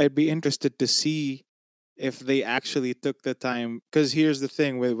I'd be interested to see if they actually took the time. Because here's the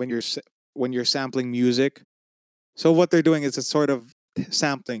thing: when you're sampling music, so what they're doing is a sort of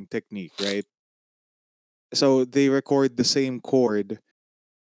sampling technique, right? So they record the same chord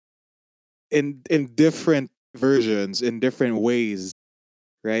in different versions in different ways,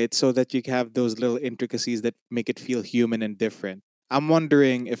 right? So that you have those little intricacies that make it feel human and different. I'm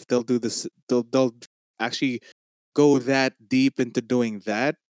wondering if they'll do this. They'll actually go that deep into doing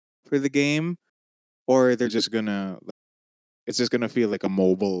that for the game, or they're just gonna it's just gonna feel like a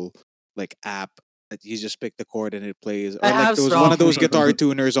mobile like app that you just pick the chord and it plays, I or like have those one strong of those guitar feelings.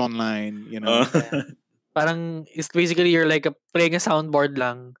 tuners online, you know? Yeah. Parang it's basically you're like playing a soundboard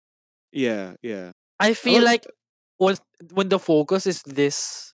lang. Yeah, yeah. I feel Well, like once when the focus is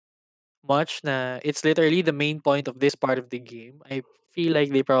this much na it's literally the main point of this part of the game, I feel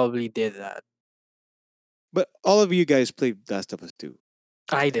like they probably did that. but all of you guys played Last of Us 2.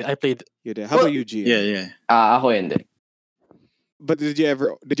 I did. I played. You did. How Well, about you, Yeah, Gian? yeah. Ako hindi. But did you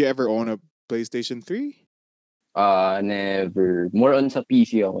ever own a PlayStation 3? Never. More on sa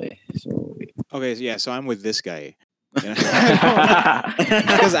PC ako eh. So, Okay, yeah, so I'm with this guy. You know?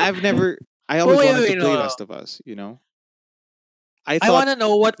 Because I always wait, wanted to wait, play no. Last of Us, you know? I I thought want to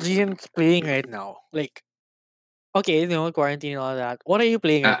know what Jian's playing right now. Like, okay, quarantine and all that. What are you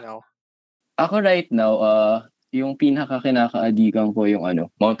playing right Ah. now? ako right now, yung pinaka kinakaadikan ko yung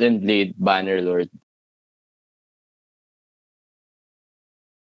Mountain Blade Bannerlord.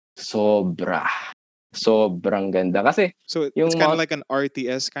 Sobrang ganda. Kasi, so. It's yung kind of Mount, like an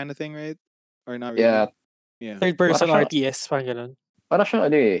RTS kind of thing, right? Or not really? yeah, Yeah. Third person Parang RTS, parang ganun. para siyang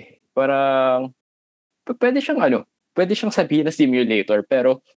parang, pwede siyang sabihin na simulator,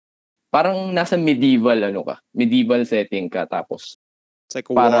 pero parang nasa medieval setting ka, tapos, It's like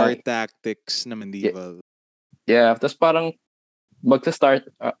war parang, tactics na medieval. yeah, tapos parang, start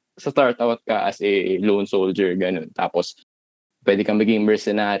out ka as a lone soldier, ganun. Tapos, pwede kang maging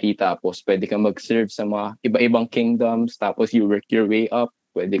mercenary, tapos pwede kang mag-serve sa mga iba-ibang kingdoms, tapos you work your way up,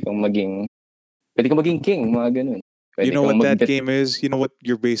 pwede kang maging king, mga ganun. You Pwede know kang what that game is? You know what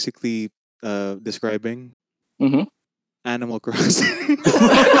you're basically describing? Mhm. Animal Crossing.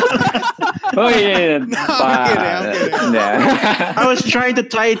 Oh, yeah. No, I'm kidding. Yeah. I was trying to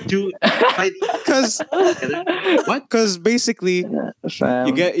tie it to Because basically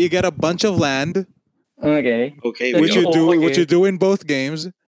you get a bunch of land, Okay. Okay, That we Which you don't. do, okay. which you do in both games.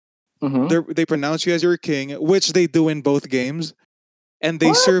 Mm-hmm. They pronounce you as your king, which they do in both games, and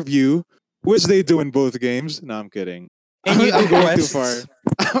they What? serve you, which they do in both games. No, I'm kidding. And you I'm do going too quests. far.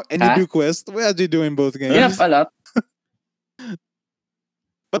 And you Ha? do quest. What do you do in both Yep, games? a lot.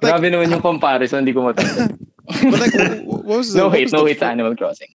 But like, Grabe naman yung comparison, hindi ko matanda. but like, what was the no what hate, was no the hate sa Animal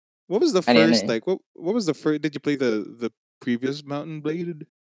Crossing. what was the Ano yan first eh? like what was the first? Did you play the previous Mountain Blade?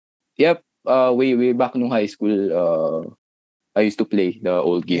 Yep, way back nung high school, I used to play the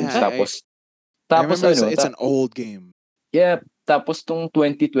old games. Yeah, Tapos, I tapos remember ano, it's an old game. yep, tapos tong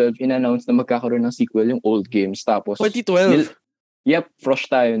 2012, in-announce na magkakaroon ng sequel yung old games. Tapos, 2012. yep, frosh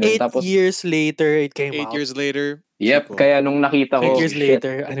tayo nun. 8 Tapos, years later, it came 8 out. years later, yep, sequel. kaya nung nakita 8 ko, years shit.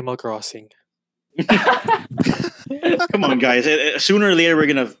 later, Animal Crossing. Come on, guys. Sooner or later,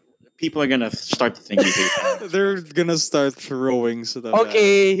 people are gonna start to think we hate them. They're gonna start throwing stuff.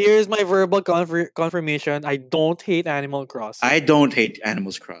 Okay, here's my verbal confirmation. I don't hate Animal Crossing. I don't hate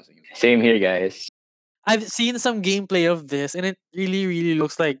Animals Crossing. Same here, guys. I've seen some gameplay of this, and it really, really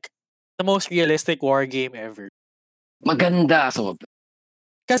looks like the most realistic war game ever. Maganda. So,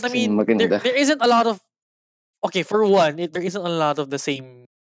 Because I Kasi mean, maganda. there isn't a lot of. Okay, for one, there isn't a lot of the same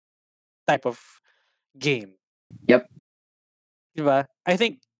type of game. Yep. Diba? I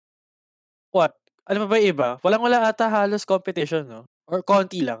think what? Ano pa ba iba? Walang-wala ata halos competition, no? Or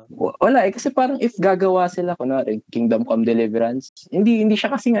konti lang. Wala eh, kasi parang if gagawa sila, kunwari, Kingdom Come Deliverance, hindi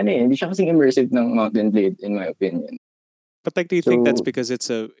siya kasing hindi siya kasing immersive ng Mountain Blade, in my opinion. But like, do you think that's So- because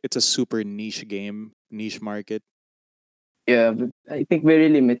it's a super niche game, niche market? Yeah, but I think very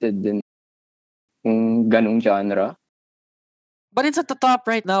limited din kung ganong genre. But it's at the top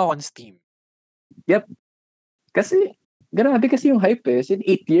right now on Steam. Kasi, grabe kasi yung hype eh. It's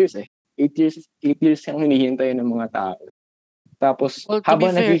 8 years eh. 8 years yung hinihintay ng mga tao. Tapos, Well, to be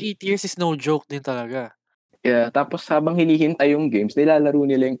habang fair, 8 years is no joke din talaga. tapos habang hinihintay yung games, nilalaro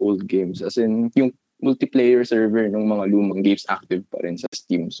nila yung old games. As in, yung multiplayer server ng mga lumang games active pa rin sa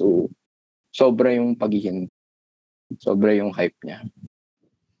Steam. So, sobra yung paghihintay. Sobra yung hype niya.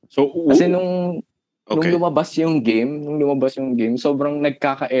 So, Kasi nung okay. lumabas yung game, sobrang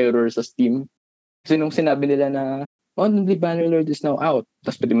nagkaka-error sa Steam. Kasi nung sinabi nila na, Blade Bannerlord is now out.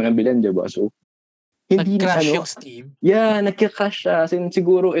 Tapos pwede mo nang bilhin, di ba? So, hindi na Nag-crash yung Steam. Yeah, nagka-crash siya. As in,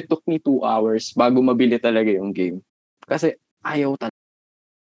 siguro it took me 2 hours bago mabili talaga yung game. Kasi ayaw talaga.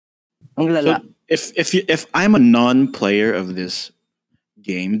 Ang lala. So, if I'm a non-player of this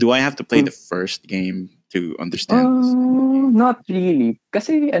game, do I have to play the first game to understand this? Not really.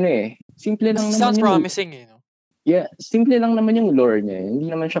 Kasi simple lang naman Sounds yung promising, eh. No? Yeah, simple lang naman yung lore niya. Hindi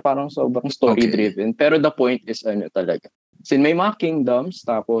naman siya parang sobrang story-driven. Pero the point is talaga. Sin may mga kingdoms,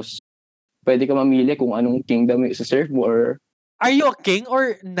 tapos pwede ka mamili kung anong kingdom yung isa-serve mo or Are you a king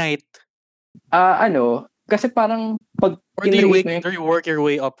or knight? kasi parang pag Or do you, kinrate mo do you work your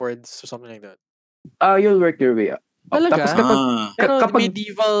way upwards or something like that? you'll work your way up. Talaga? Tapos kapag, Pero kapag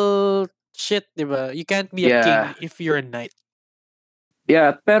medieval shit, di ba? You can't be a Yeah. king if you're a knight.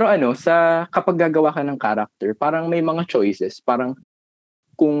 yeah, pero sa kapag gagawa ka ng character, parang may mga choices. Parang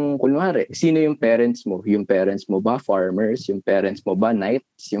kung kunwari, sino yung parents mo? Yung parents mo ba farmers? Yung parents mo ba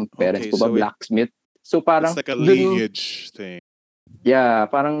knights? Yung parents Okay, mo ba so blacksmith? So parang It's like a dun- lineage thing. Yeah,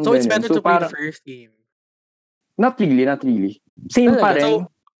 parang So it's ganun. better So to play the parang first game. not really. Same pa Talaga? rin.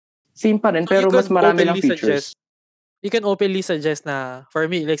 Same pa rin, So pero you mas can marami lang openly features. You can openly suggest na, for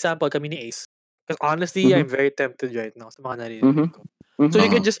me, like example, kami ni Ace. Because honestly, I'm very tempted right now sa mga narinig ko. So you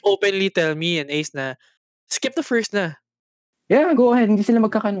can just openly tell me and Ace na, skip the first na. Yeah, go ahead. Hindi sila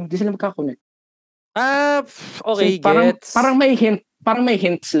magkaka-connect. Okay, gets. Parang may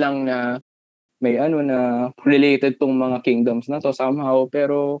hints lang na may na related tong mga kingdoms na to somehow,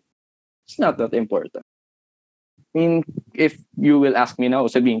 pero it's not that important. I mean, if you will ask me now,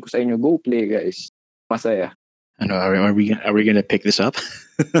 sabihin ko sa inyo, go play, guys. Masaya. I know. Are we gonna pick this up?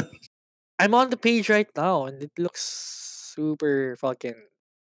 I'm on the page right now and it looks super fucking...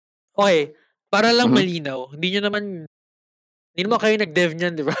 Okay, para lang malinaw. Hindi naman kayo nag-dev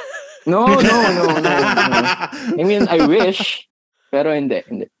niyan, di ba? No. I mean, I wish, pero hindi.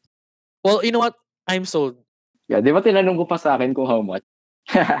 Well, you know what? I'm sold. Yeah, di ba tinanong ko pa sa akin kung how much?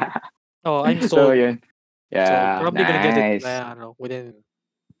 Oh, I'm So, sold. yun. Yeah, so, probably gonna get it nice. within...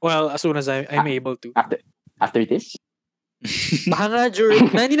 Well, as soon as I'm able to. After this? Baka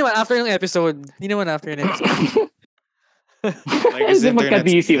nga hindi naman after ng episode. Hindi naman after ng episode. Like his Hindi internet's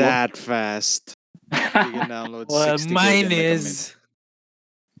magka-DC mo. that fast. You can download Well, 60 gig mine in like a is...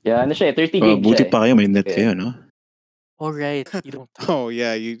 Yeah, 30 gig Buti siya pa kayo, may net kayo, no? Alright, you don't... Oh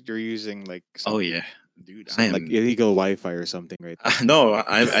yeah, you're using like Oh yeah, dude. some, like illegal Wi-Fi or something, right? No,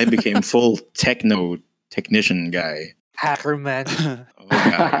 I became full techno technician guy. Hacker man. Oh,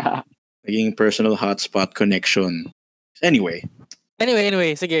 guy. Naging personal hotspot connection. Anyway,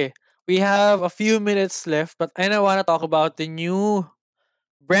 Anyway, sige. We have a few minutes left, but I want to talk about the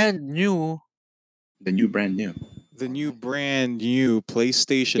brand new. the brand new. The new brand new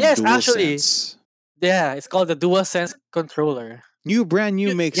PlayStation Yes, actually. DualSense. Yeah, it's called the DualSense controller. New brand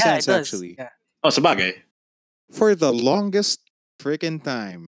new makes Yeah, sense it does. actually. Yeah. Oh, sabagay. For the longest freaking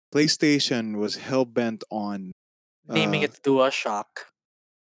time, PlayStation was hell bent on Naming it DualShock.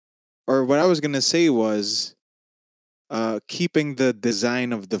 or what I was gonna say was keeping the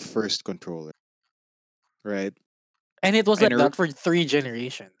design of the first controller. Right? And it was And like that for 3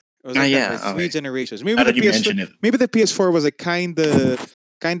 generations. It was like that yeah, for three okay. generations. Now that you mention it. Maybe the PS4 was like kinda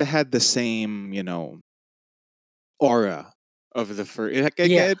had the same, aura of the first.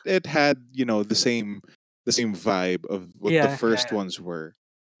 Yeah. It had, the same vibe of what the Yeah, first yeah. ones were.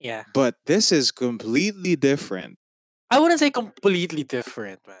 Yeah. But this is completely different. I wouldn't say completely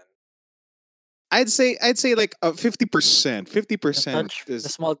different, man. I'd say like 50%. 50% The is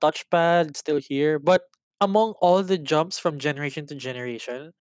small touchpad still here, but among all the jumps from generation to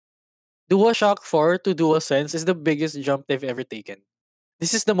generation, DualShock 4 to DualSense is the biggest jump they've ever taken.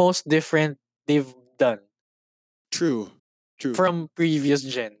 This is the most different they've done true. True. from previous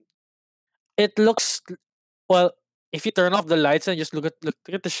gen. It looks well, if you turn off the lights and just look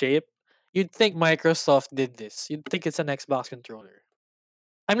at the shape, you'd think Microsoft did this. You'd think it's an Xbox controller.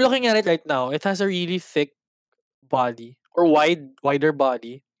 I'm looking at it right now. It has a really thick body or wider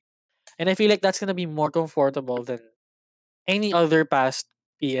body, and I feel like that's gonna be more comfortable than any other past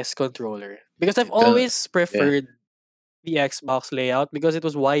PS controller because I've It does. always preferred the Xbox layout because it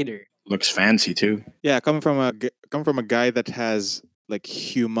was wider. Looks fancy too. Yeah, coming from a guy that has like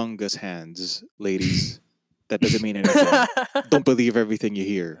humongous hands, ladies. That doesn't mean anything. Don't believe everything you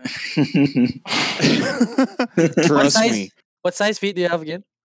hear. What Trust size? me. What size feet do you have again?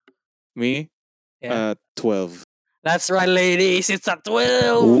 Me? Yeah, 12. that's right, ladies. It's a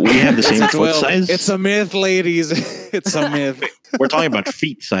 12. We have the same It's foot 12. size. It's a myth, ladies. It's a myth. We're talking about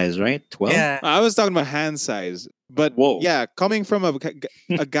feet size, right? 12? Yeah, I was talking about hand size. But Whoa. yeah, coming from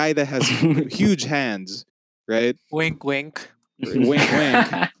a guy that has huge hands, right? wink, wink. Wink,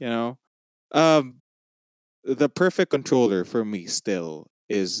 wink, Um, the perfect controller for me still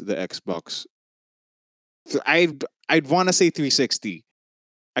is the Xbox. I'd want to say 360.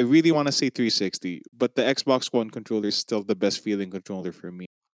 I really want to say 360, but the Xbox One controller is still the best feeling controller for me.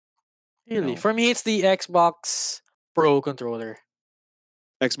 Really, No. for me, it's the Xbox Pro controller.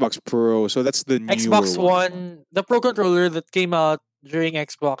 Xbox Pro, so that's the newer Xbox one. One, the Pro controller that came out during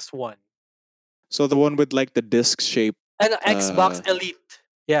Xbox One, So the one with like the disc shape. and Xbox Elite.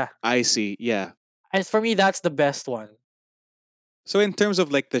 Yeah, I see. Yeah. and for me, that's the best one. So in terms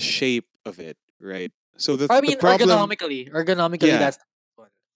of like the shape of it, right? So I the mean, problem. ergonomically, Yeah. that's the one.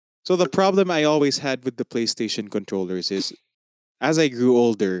 So the problem I always had with the PlayStation controllers is, as I grew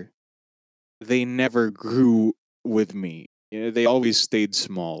older, they never grew with me. They always stayed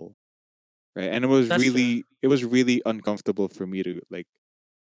small, right? And That's true. it was really uncomfortable for me to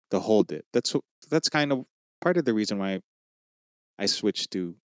hold it. That's kind of part of the reason why I switched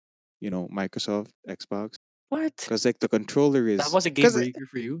to Microsoft Xbox, What? because like the controller is That was a game breaker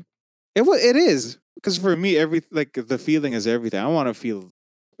for you? it is because for me the feeling is everything. I want to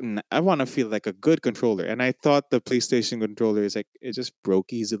feel like a good controller, and I thought the PlayStation controller is like it just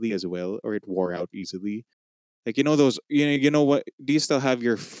broke easily as well, or it wore out easily. Like those what? Do you still have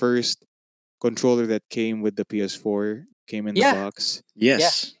your first controller that came with the PS4? Came in the Yeah, box.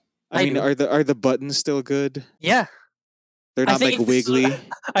 Yes. I I mean, do. are the buttons still good? Yeah, They're I not think like wiggly.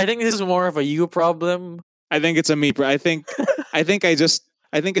 I think this is more of a you problem. I think it's a me. I think I just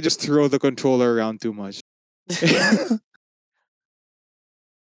throw the controller around too much.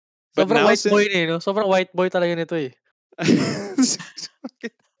 But Sobrang now white boy since na no? Sobrang white boy talaga nito eh. it's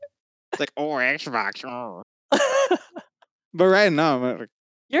like Xbox. But right now,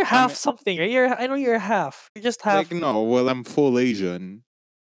 You're I'm half something, right? I know you're half. You're just half. like no. Well, I'm full Asian.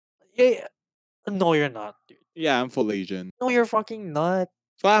 Yeah, no, you're not, dude. Yeah, I'm full Asian. No, you're fucking not.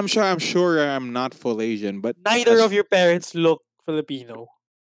 Well, I'm sure I'm not full Asian, but Neither of your parents look Filipino.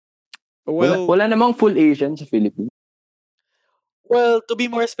 well, Wala namang full Asian sa Philippines. Well, to be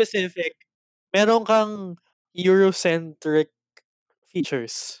more specific, meron kang Eurocentric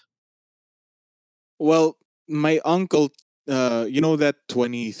features. well, my uncle, that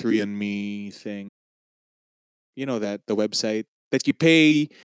 23andMe thing. You know that the website that you pay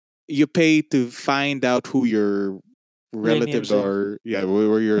to find out who your relatives Lineage. are. Yeah,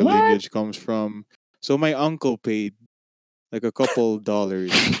 where your What? lineage comes from. So my uncle paid like a couple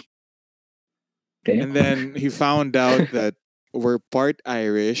dollars Okay. and then he found out that we're part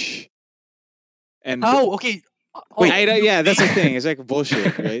Irish, and Oh, okay. Oh, Wait, yeah, that's the thing. It's like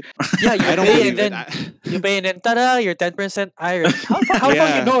bullshit, right? yeah, you I don't pay and believe it. then you pay and then tada, you're 10% Irish. How the fuck you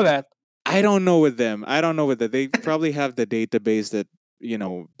Yeah, know that? I don't know with them. I don't know with that. They probably have the database that the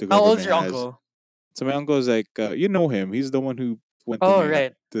How old's government your has. uncle? So my uncle's like, you know him. He's the one who went to Oh, my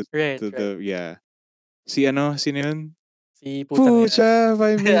right. Right, to right. the yeah. Si ano, sino yun? Si puta na yan. Pucha,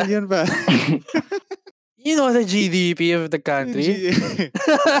 5 Yeah. million ba? You know the GDP of the Yung country.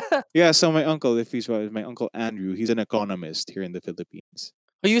 yeah, so my uncle, if he's well, my uncle Andrew, he's an economist here in the Philippines,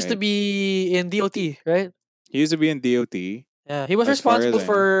 Who used to right? be in DOT, right? He used to be in DOT, Yeah, he was as far as responsible I know.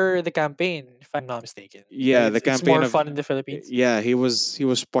 for the campaign, if I'm not mistaken. Right? Yeah, the It's campaign more of fun in the Philippines. yeah, he was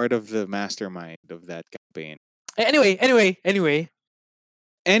part of the mastermind of that campaign. Anyway. Anyway,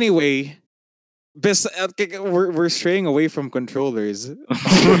 we're straying away from controllers,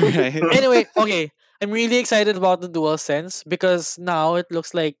 right? Anyway, okay. I'm really excited about the DualSense because now it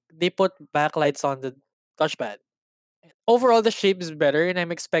looks like they put backlights on the touchpad. Overall, the shape is better, and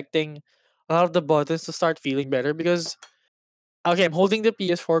I'm expecting a lot of the buttons to start feeling better because okay, I'm holding the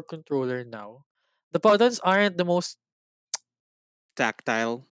PS4 controller now. The buttons aren't the most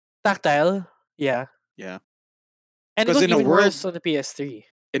Tactile, tactile, yeah, yeah. and it Because was even worse on the PS3.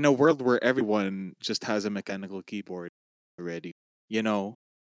 in a world where everyone just has a mechanical keyboard already, you know,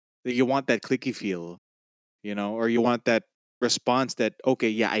 you want that clicky feel, or you want that response that okay,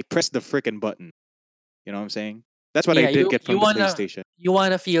 yeah, I pressed the freaking button. You know what I'm saying? That's what I Yeah, did you get you from the wanna PlayStation. you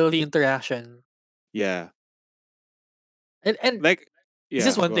wanna feel the interaction, Yeah, and like this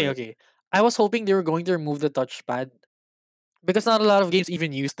is yeah. one Go thing. ahead. Okay, I was hoping they were going to remove the touchpad because not a lot of games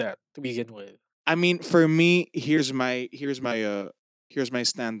even use that to begin with. I mean, for me, here's my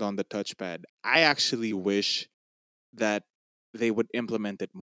stand on the touchpad. I actually wish that they would implement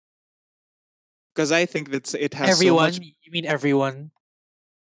it because I think that it has so much. Everyone, you mean everyone?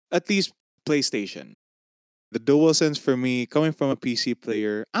 At least PlayStation, the DualSense for me, coming from a PC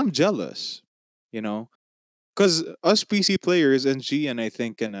player, I'm jealous. You know, because us PC players and GN, I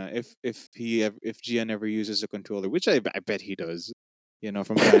think, and if GN ever uses a controller, which I bet he does,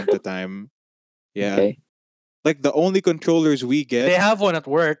 from time to time, yeah. Okay. Like the only controllers we get, They have one at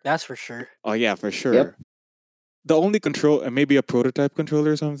work, that's for sure. oh yeah, for Yep. sure. The only control, maybe a prototype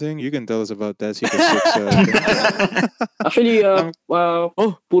controller or something. You can tell us about that. Secret Six thing. Actually, Um,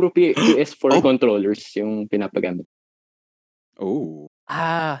 Oh, puro PS4 Oh. controllers yung pinapagamit. oh,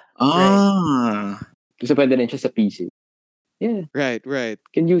 right. Ah. Kasi pwede rin siya sa PC. Yeah, right.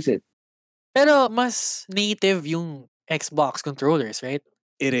 can use it. Pero mas native yung Xbox controllers, right?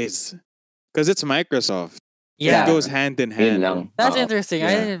 It is because it's Microsoft. It Yeah. goes hand in Yun hand. lang. That's Oo. interesting.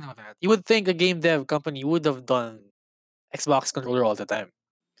 I Yeah. didn't know that. You would think a game dev company would have done Xbox controller all the time.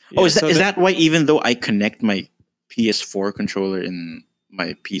 Oh, Yeah, is that so is that why even though I connect my PS4 controller in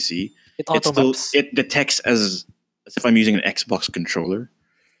my PC, It it auto still maps. it detects as if I'm using an Xbox controller?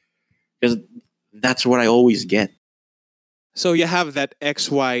 Because that's what I always get. So you have that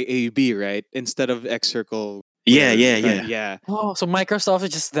XYAB, right? Instead of X circle. Yeah, whatever, yeah, right? yeah. Yeah. Oh, so Microsoft is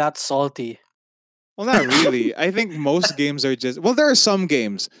just that salty. Well, not really. I think most games are just. Well, there are some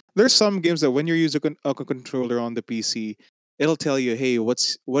games. There's some games that when you use a controller on the PC, it'll tell you, "Hey, what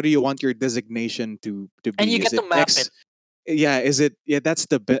do you want your designation to And be? you Is get it to map X? it. Yeah, is it? Yeah, that's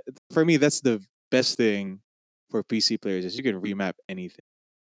the best for me. That's the best thing for PC players is you can remap anything,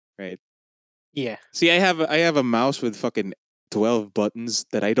 right? Yeah. See, I have a mouse with fucking 12 buttons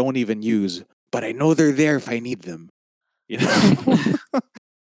that I don't even use, but I know they're there if I need them. You know.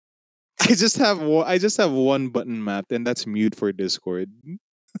 I just have one button mapped, and that's mute for Discord.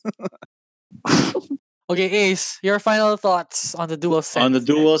 Okay, Ace, your final thoughts on the dual sense. On the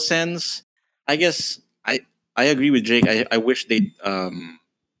dual sense, I guess I agree with Jake. I wish they'd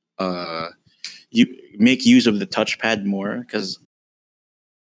uh you make use of the touchpad more because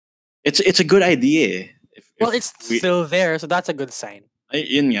it's a good idea. Well, If it's we still there, so that's a good sign.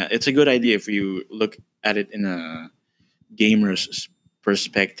 yeah, it's a good idea if you look at it in a gamer's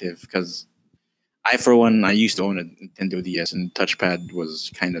perspective. Because I, for one, I used to own a Nintendo DS, and touchpad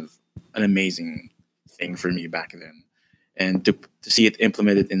was kind of an amazing thing for me back then. And to see it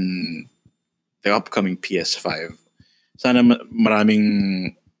implemented in the upcoming PS5, sana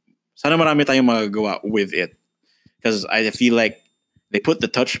sana marami tayong magagawa with it. Because I feel like they put the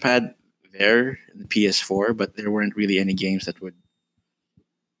touchpad there in the PS4, but there weren't really any games that would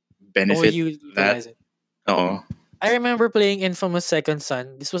Oh, benefit you that. utilize it. Oh, I remember playing Infamous Second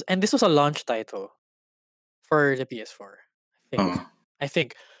Son. This was a launch title for the PS4. I think. oh, I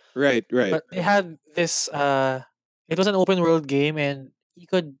think. Right. But it had this it was an open world game and you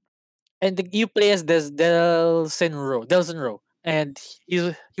could and you play as Delson Rowe, and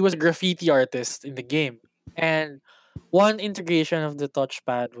he was a graffiti artist in the game. And one integration of the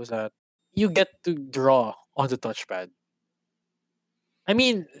touchpad was that you get to draw on the touchpad. I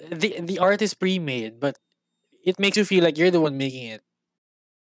mean, the art is pre-made, but it makes you feel like you're the one making it.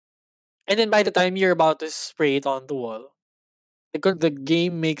 And then by the time you're about to spray it on the wall, the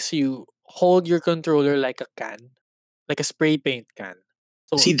game makes you hold your controller like a can, like a spray paint can.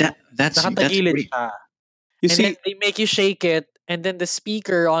 So See that's nakatagilid great. siya. You And then see, they make you shake it, and then the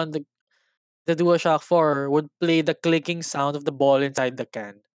speaker on the DualShock 4 would play the clicking sound of the ball inside the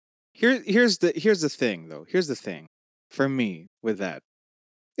can. here's the thing though. Here's the thing for me with that.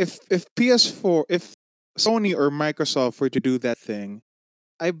 If PS4, if Sony or Microsoft were to do that thing,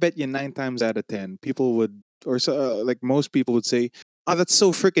 I bet you 9 times out of 10 people would, or so, like most people would say, "Oh, that's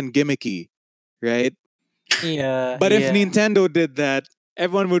so freaking gimmicky," right? Yeah, But if yeah. Nintendo did that,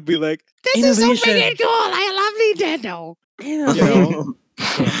 everyone would be like, "This is so Innovation. freaking cool! I love Nintendo." You know,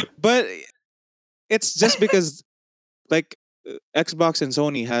 Yeah. but it's just because like Xbox and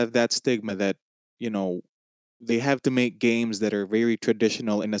Sony have that stigma that you know they have to make games that are very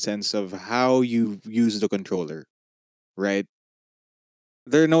traditional in the sense of how you use the controller, right?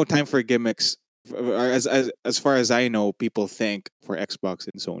 There are no time for gimmicks, as far as I know. People think for Xbox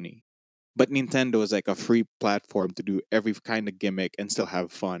and Sony, but Nintendo is like a free platform to do every kind of gimmick and still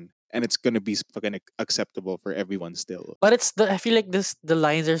have fun, and it's gonna be fucking acceptable for everyone still. But I feel like the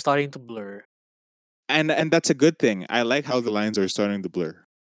lines are starting to blur. And that's a good thing. I like how the lines are starting to blur.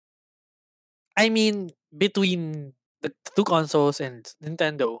 I mean, between the two consoles and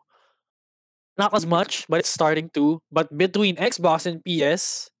Nintendo, not as much, but it's starting to. But between Xbox and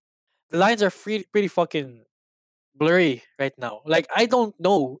PS, the lines are pretty fucking blurry right now. Like I don't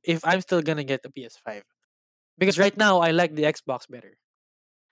know if I'm still gonna get the PS5 because right now I like the Xbox better.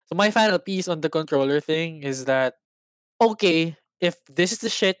 So my final piece on the controller thing is that okay, if this is the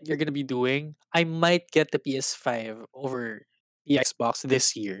shit you're gonna be doing, I might get the PS5 over the Xbox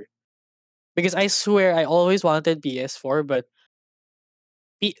this year. Because I swear I always wanted PS4, but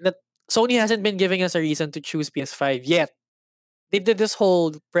that Sony hasn't been giving us a reason to choose PS5 yet. They did this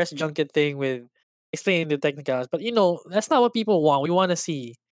whole press junket thing with explaining the technicals, but that's not what people want. We want to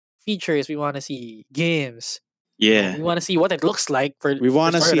see features, we want to see games. Yeah. We want to see what it looks like We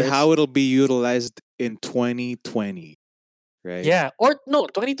want to see starters. how it'll be utilized in 2020, right? Yeah, or no,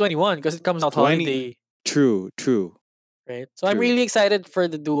 2021 because it comes out 20 holiday. True. Right. So I'm True. really excited for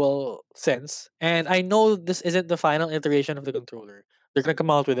the DualSense. And I know this isn't the final iteration of the controller. They're gonna come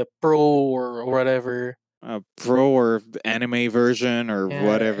out with a Pro or whatever. Pro or anime version or Yeah,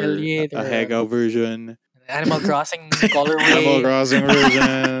 whatever, Elliot a or Hego version, Animal Crossing Animal colorway. Crossing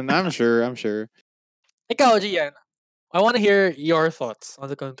version. I'm sure. Ikaw, Gian, I want to hear your thoughts on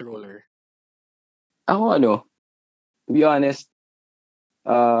the controller. Ako to be honest,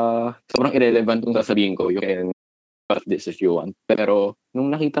 sobrang irrelevant kung sasabihin ko. You can cut this if you want. Pero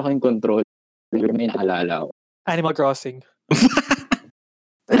nung nakita ko yung controller, may naalala ko. Animal Crossing.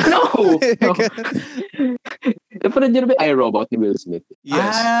 No! Napanood niyo na ba yung iRobot ni Will Smith?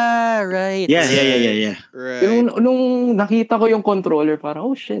 Yes. Ah, right. Yeah. Right. Nung nakita ko yung controller, parang,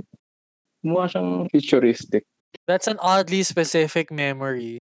 oh shit. Mukha siyang futuristic. That's an oddly specific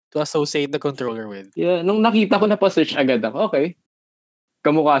memory to associate the controller with. Yeah, nung nakita ko na pa-search agad ako, okay.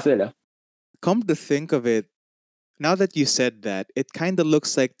 Kamukha sila. Come to think of it, now that you said that, it kind of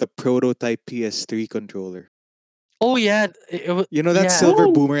looks like the prototype PS3 controller. Oh yeah, You know that yeah. silver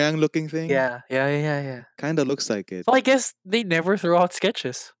Oh. boomerang looking thing? Yeah. Kind of looks like it. So I guess they never throw out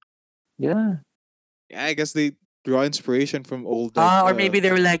sketches. Yeah. Yeah, I guess they draw inspiration from old. Or maybe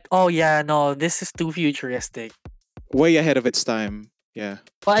they were like, oh yeah, no, this is too futuristic. way ahead of its time. Yeah.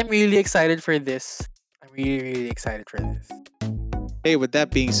 But I'm really excited for this. I'm really, really excited for this. Hey, with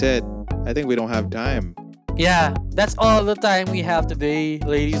that being said, I think we don't have time. Yeah, that's all the time we have today,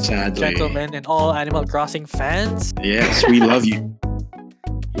 ladies and Sadly. gentlemen, and all Animal Crossing fans. Yes, we love you.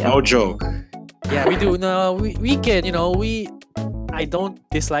 No joke. Yeah, we do. No, we can. I don't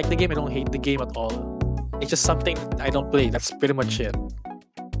dislike the game. I don't hate the game at all. It's just something I don't play. That's pretty much it.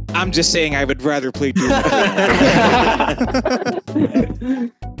 I'm just saying I would rather play Doom.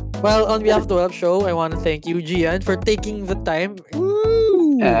 Well, on behalf of the Web Show, I want to thank you, Gian, for taking the time.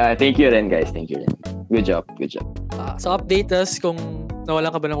 Thank you rin, guys. Thank you rin. Good job. So update us kung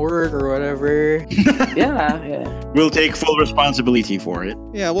nawalan ka ba ng work or whatever. Yeah. We'll take full responsibility for it.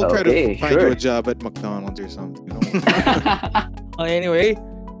 Yeah, we'll try to Okay, find sure. you a job at McDonald's or something. Anyway,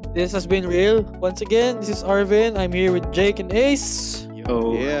 this has been real. Once again, this is Arvin. I'm here with Jake and Ace.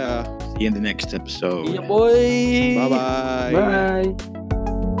 Yo. Yeah. See you in the next episode. Yeah, boy. Bye-bye. Bye.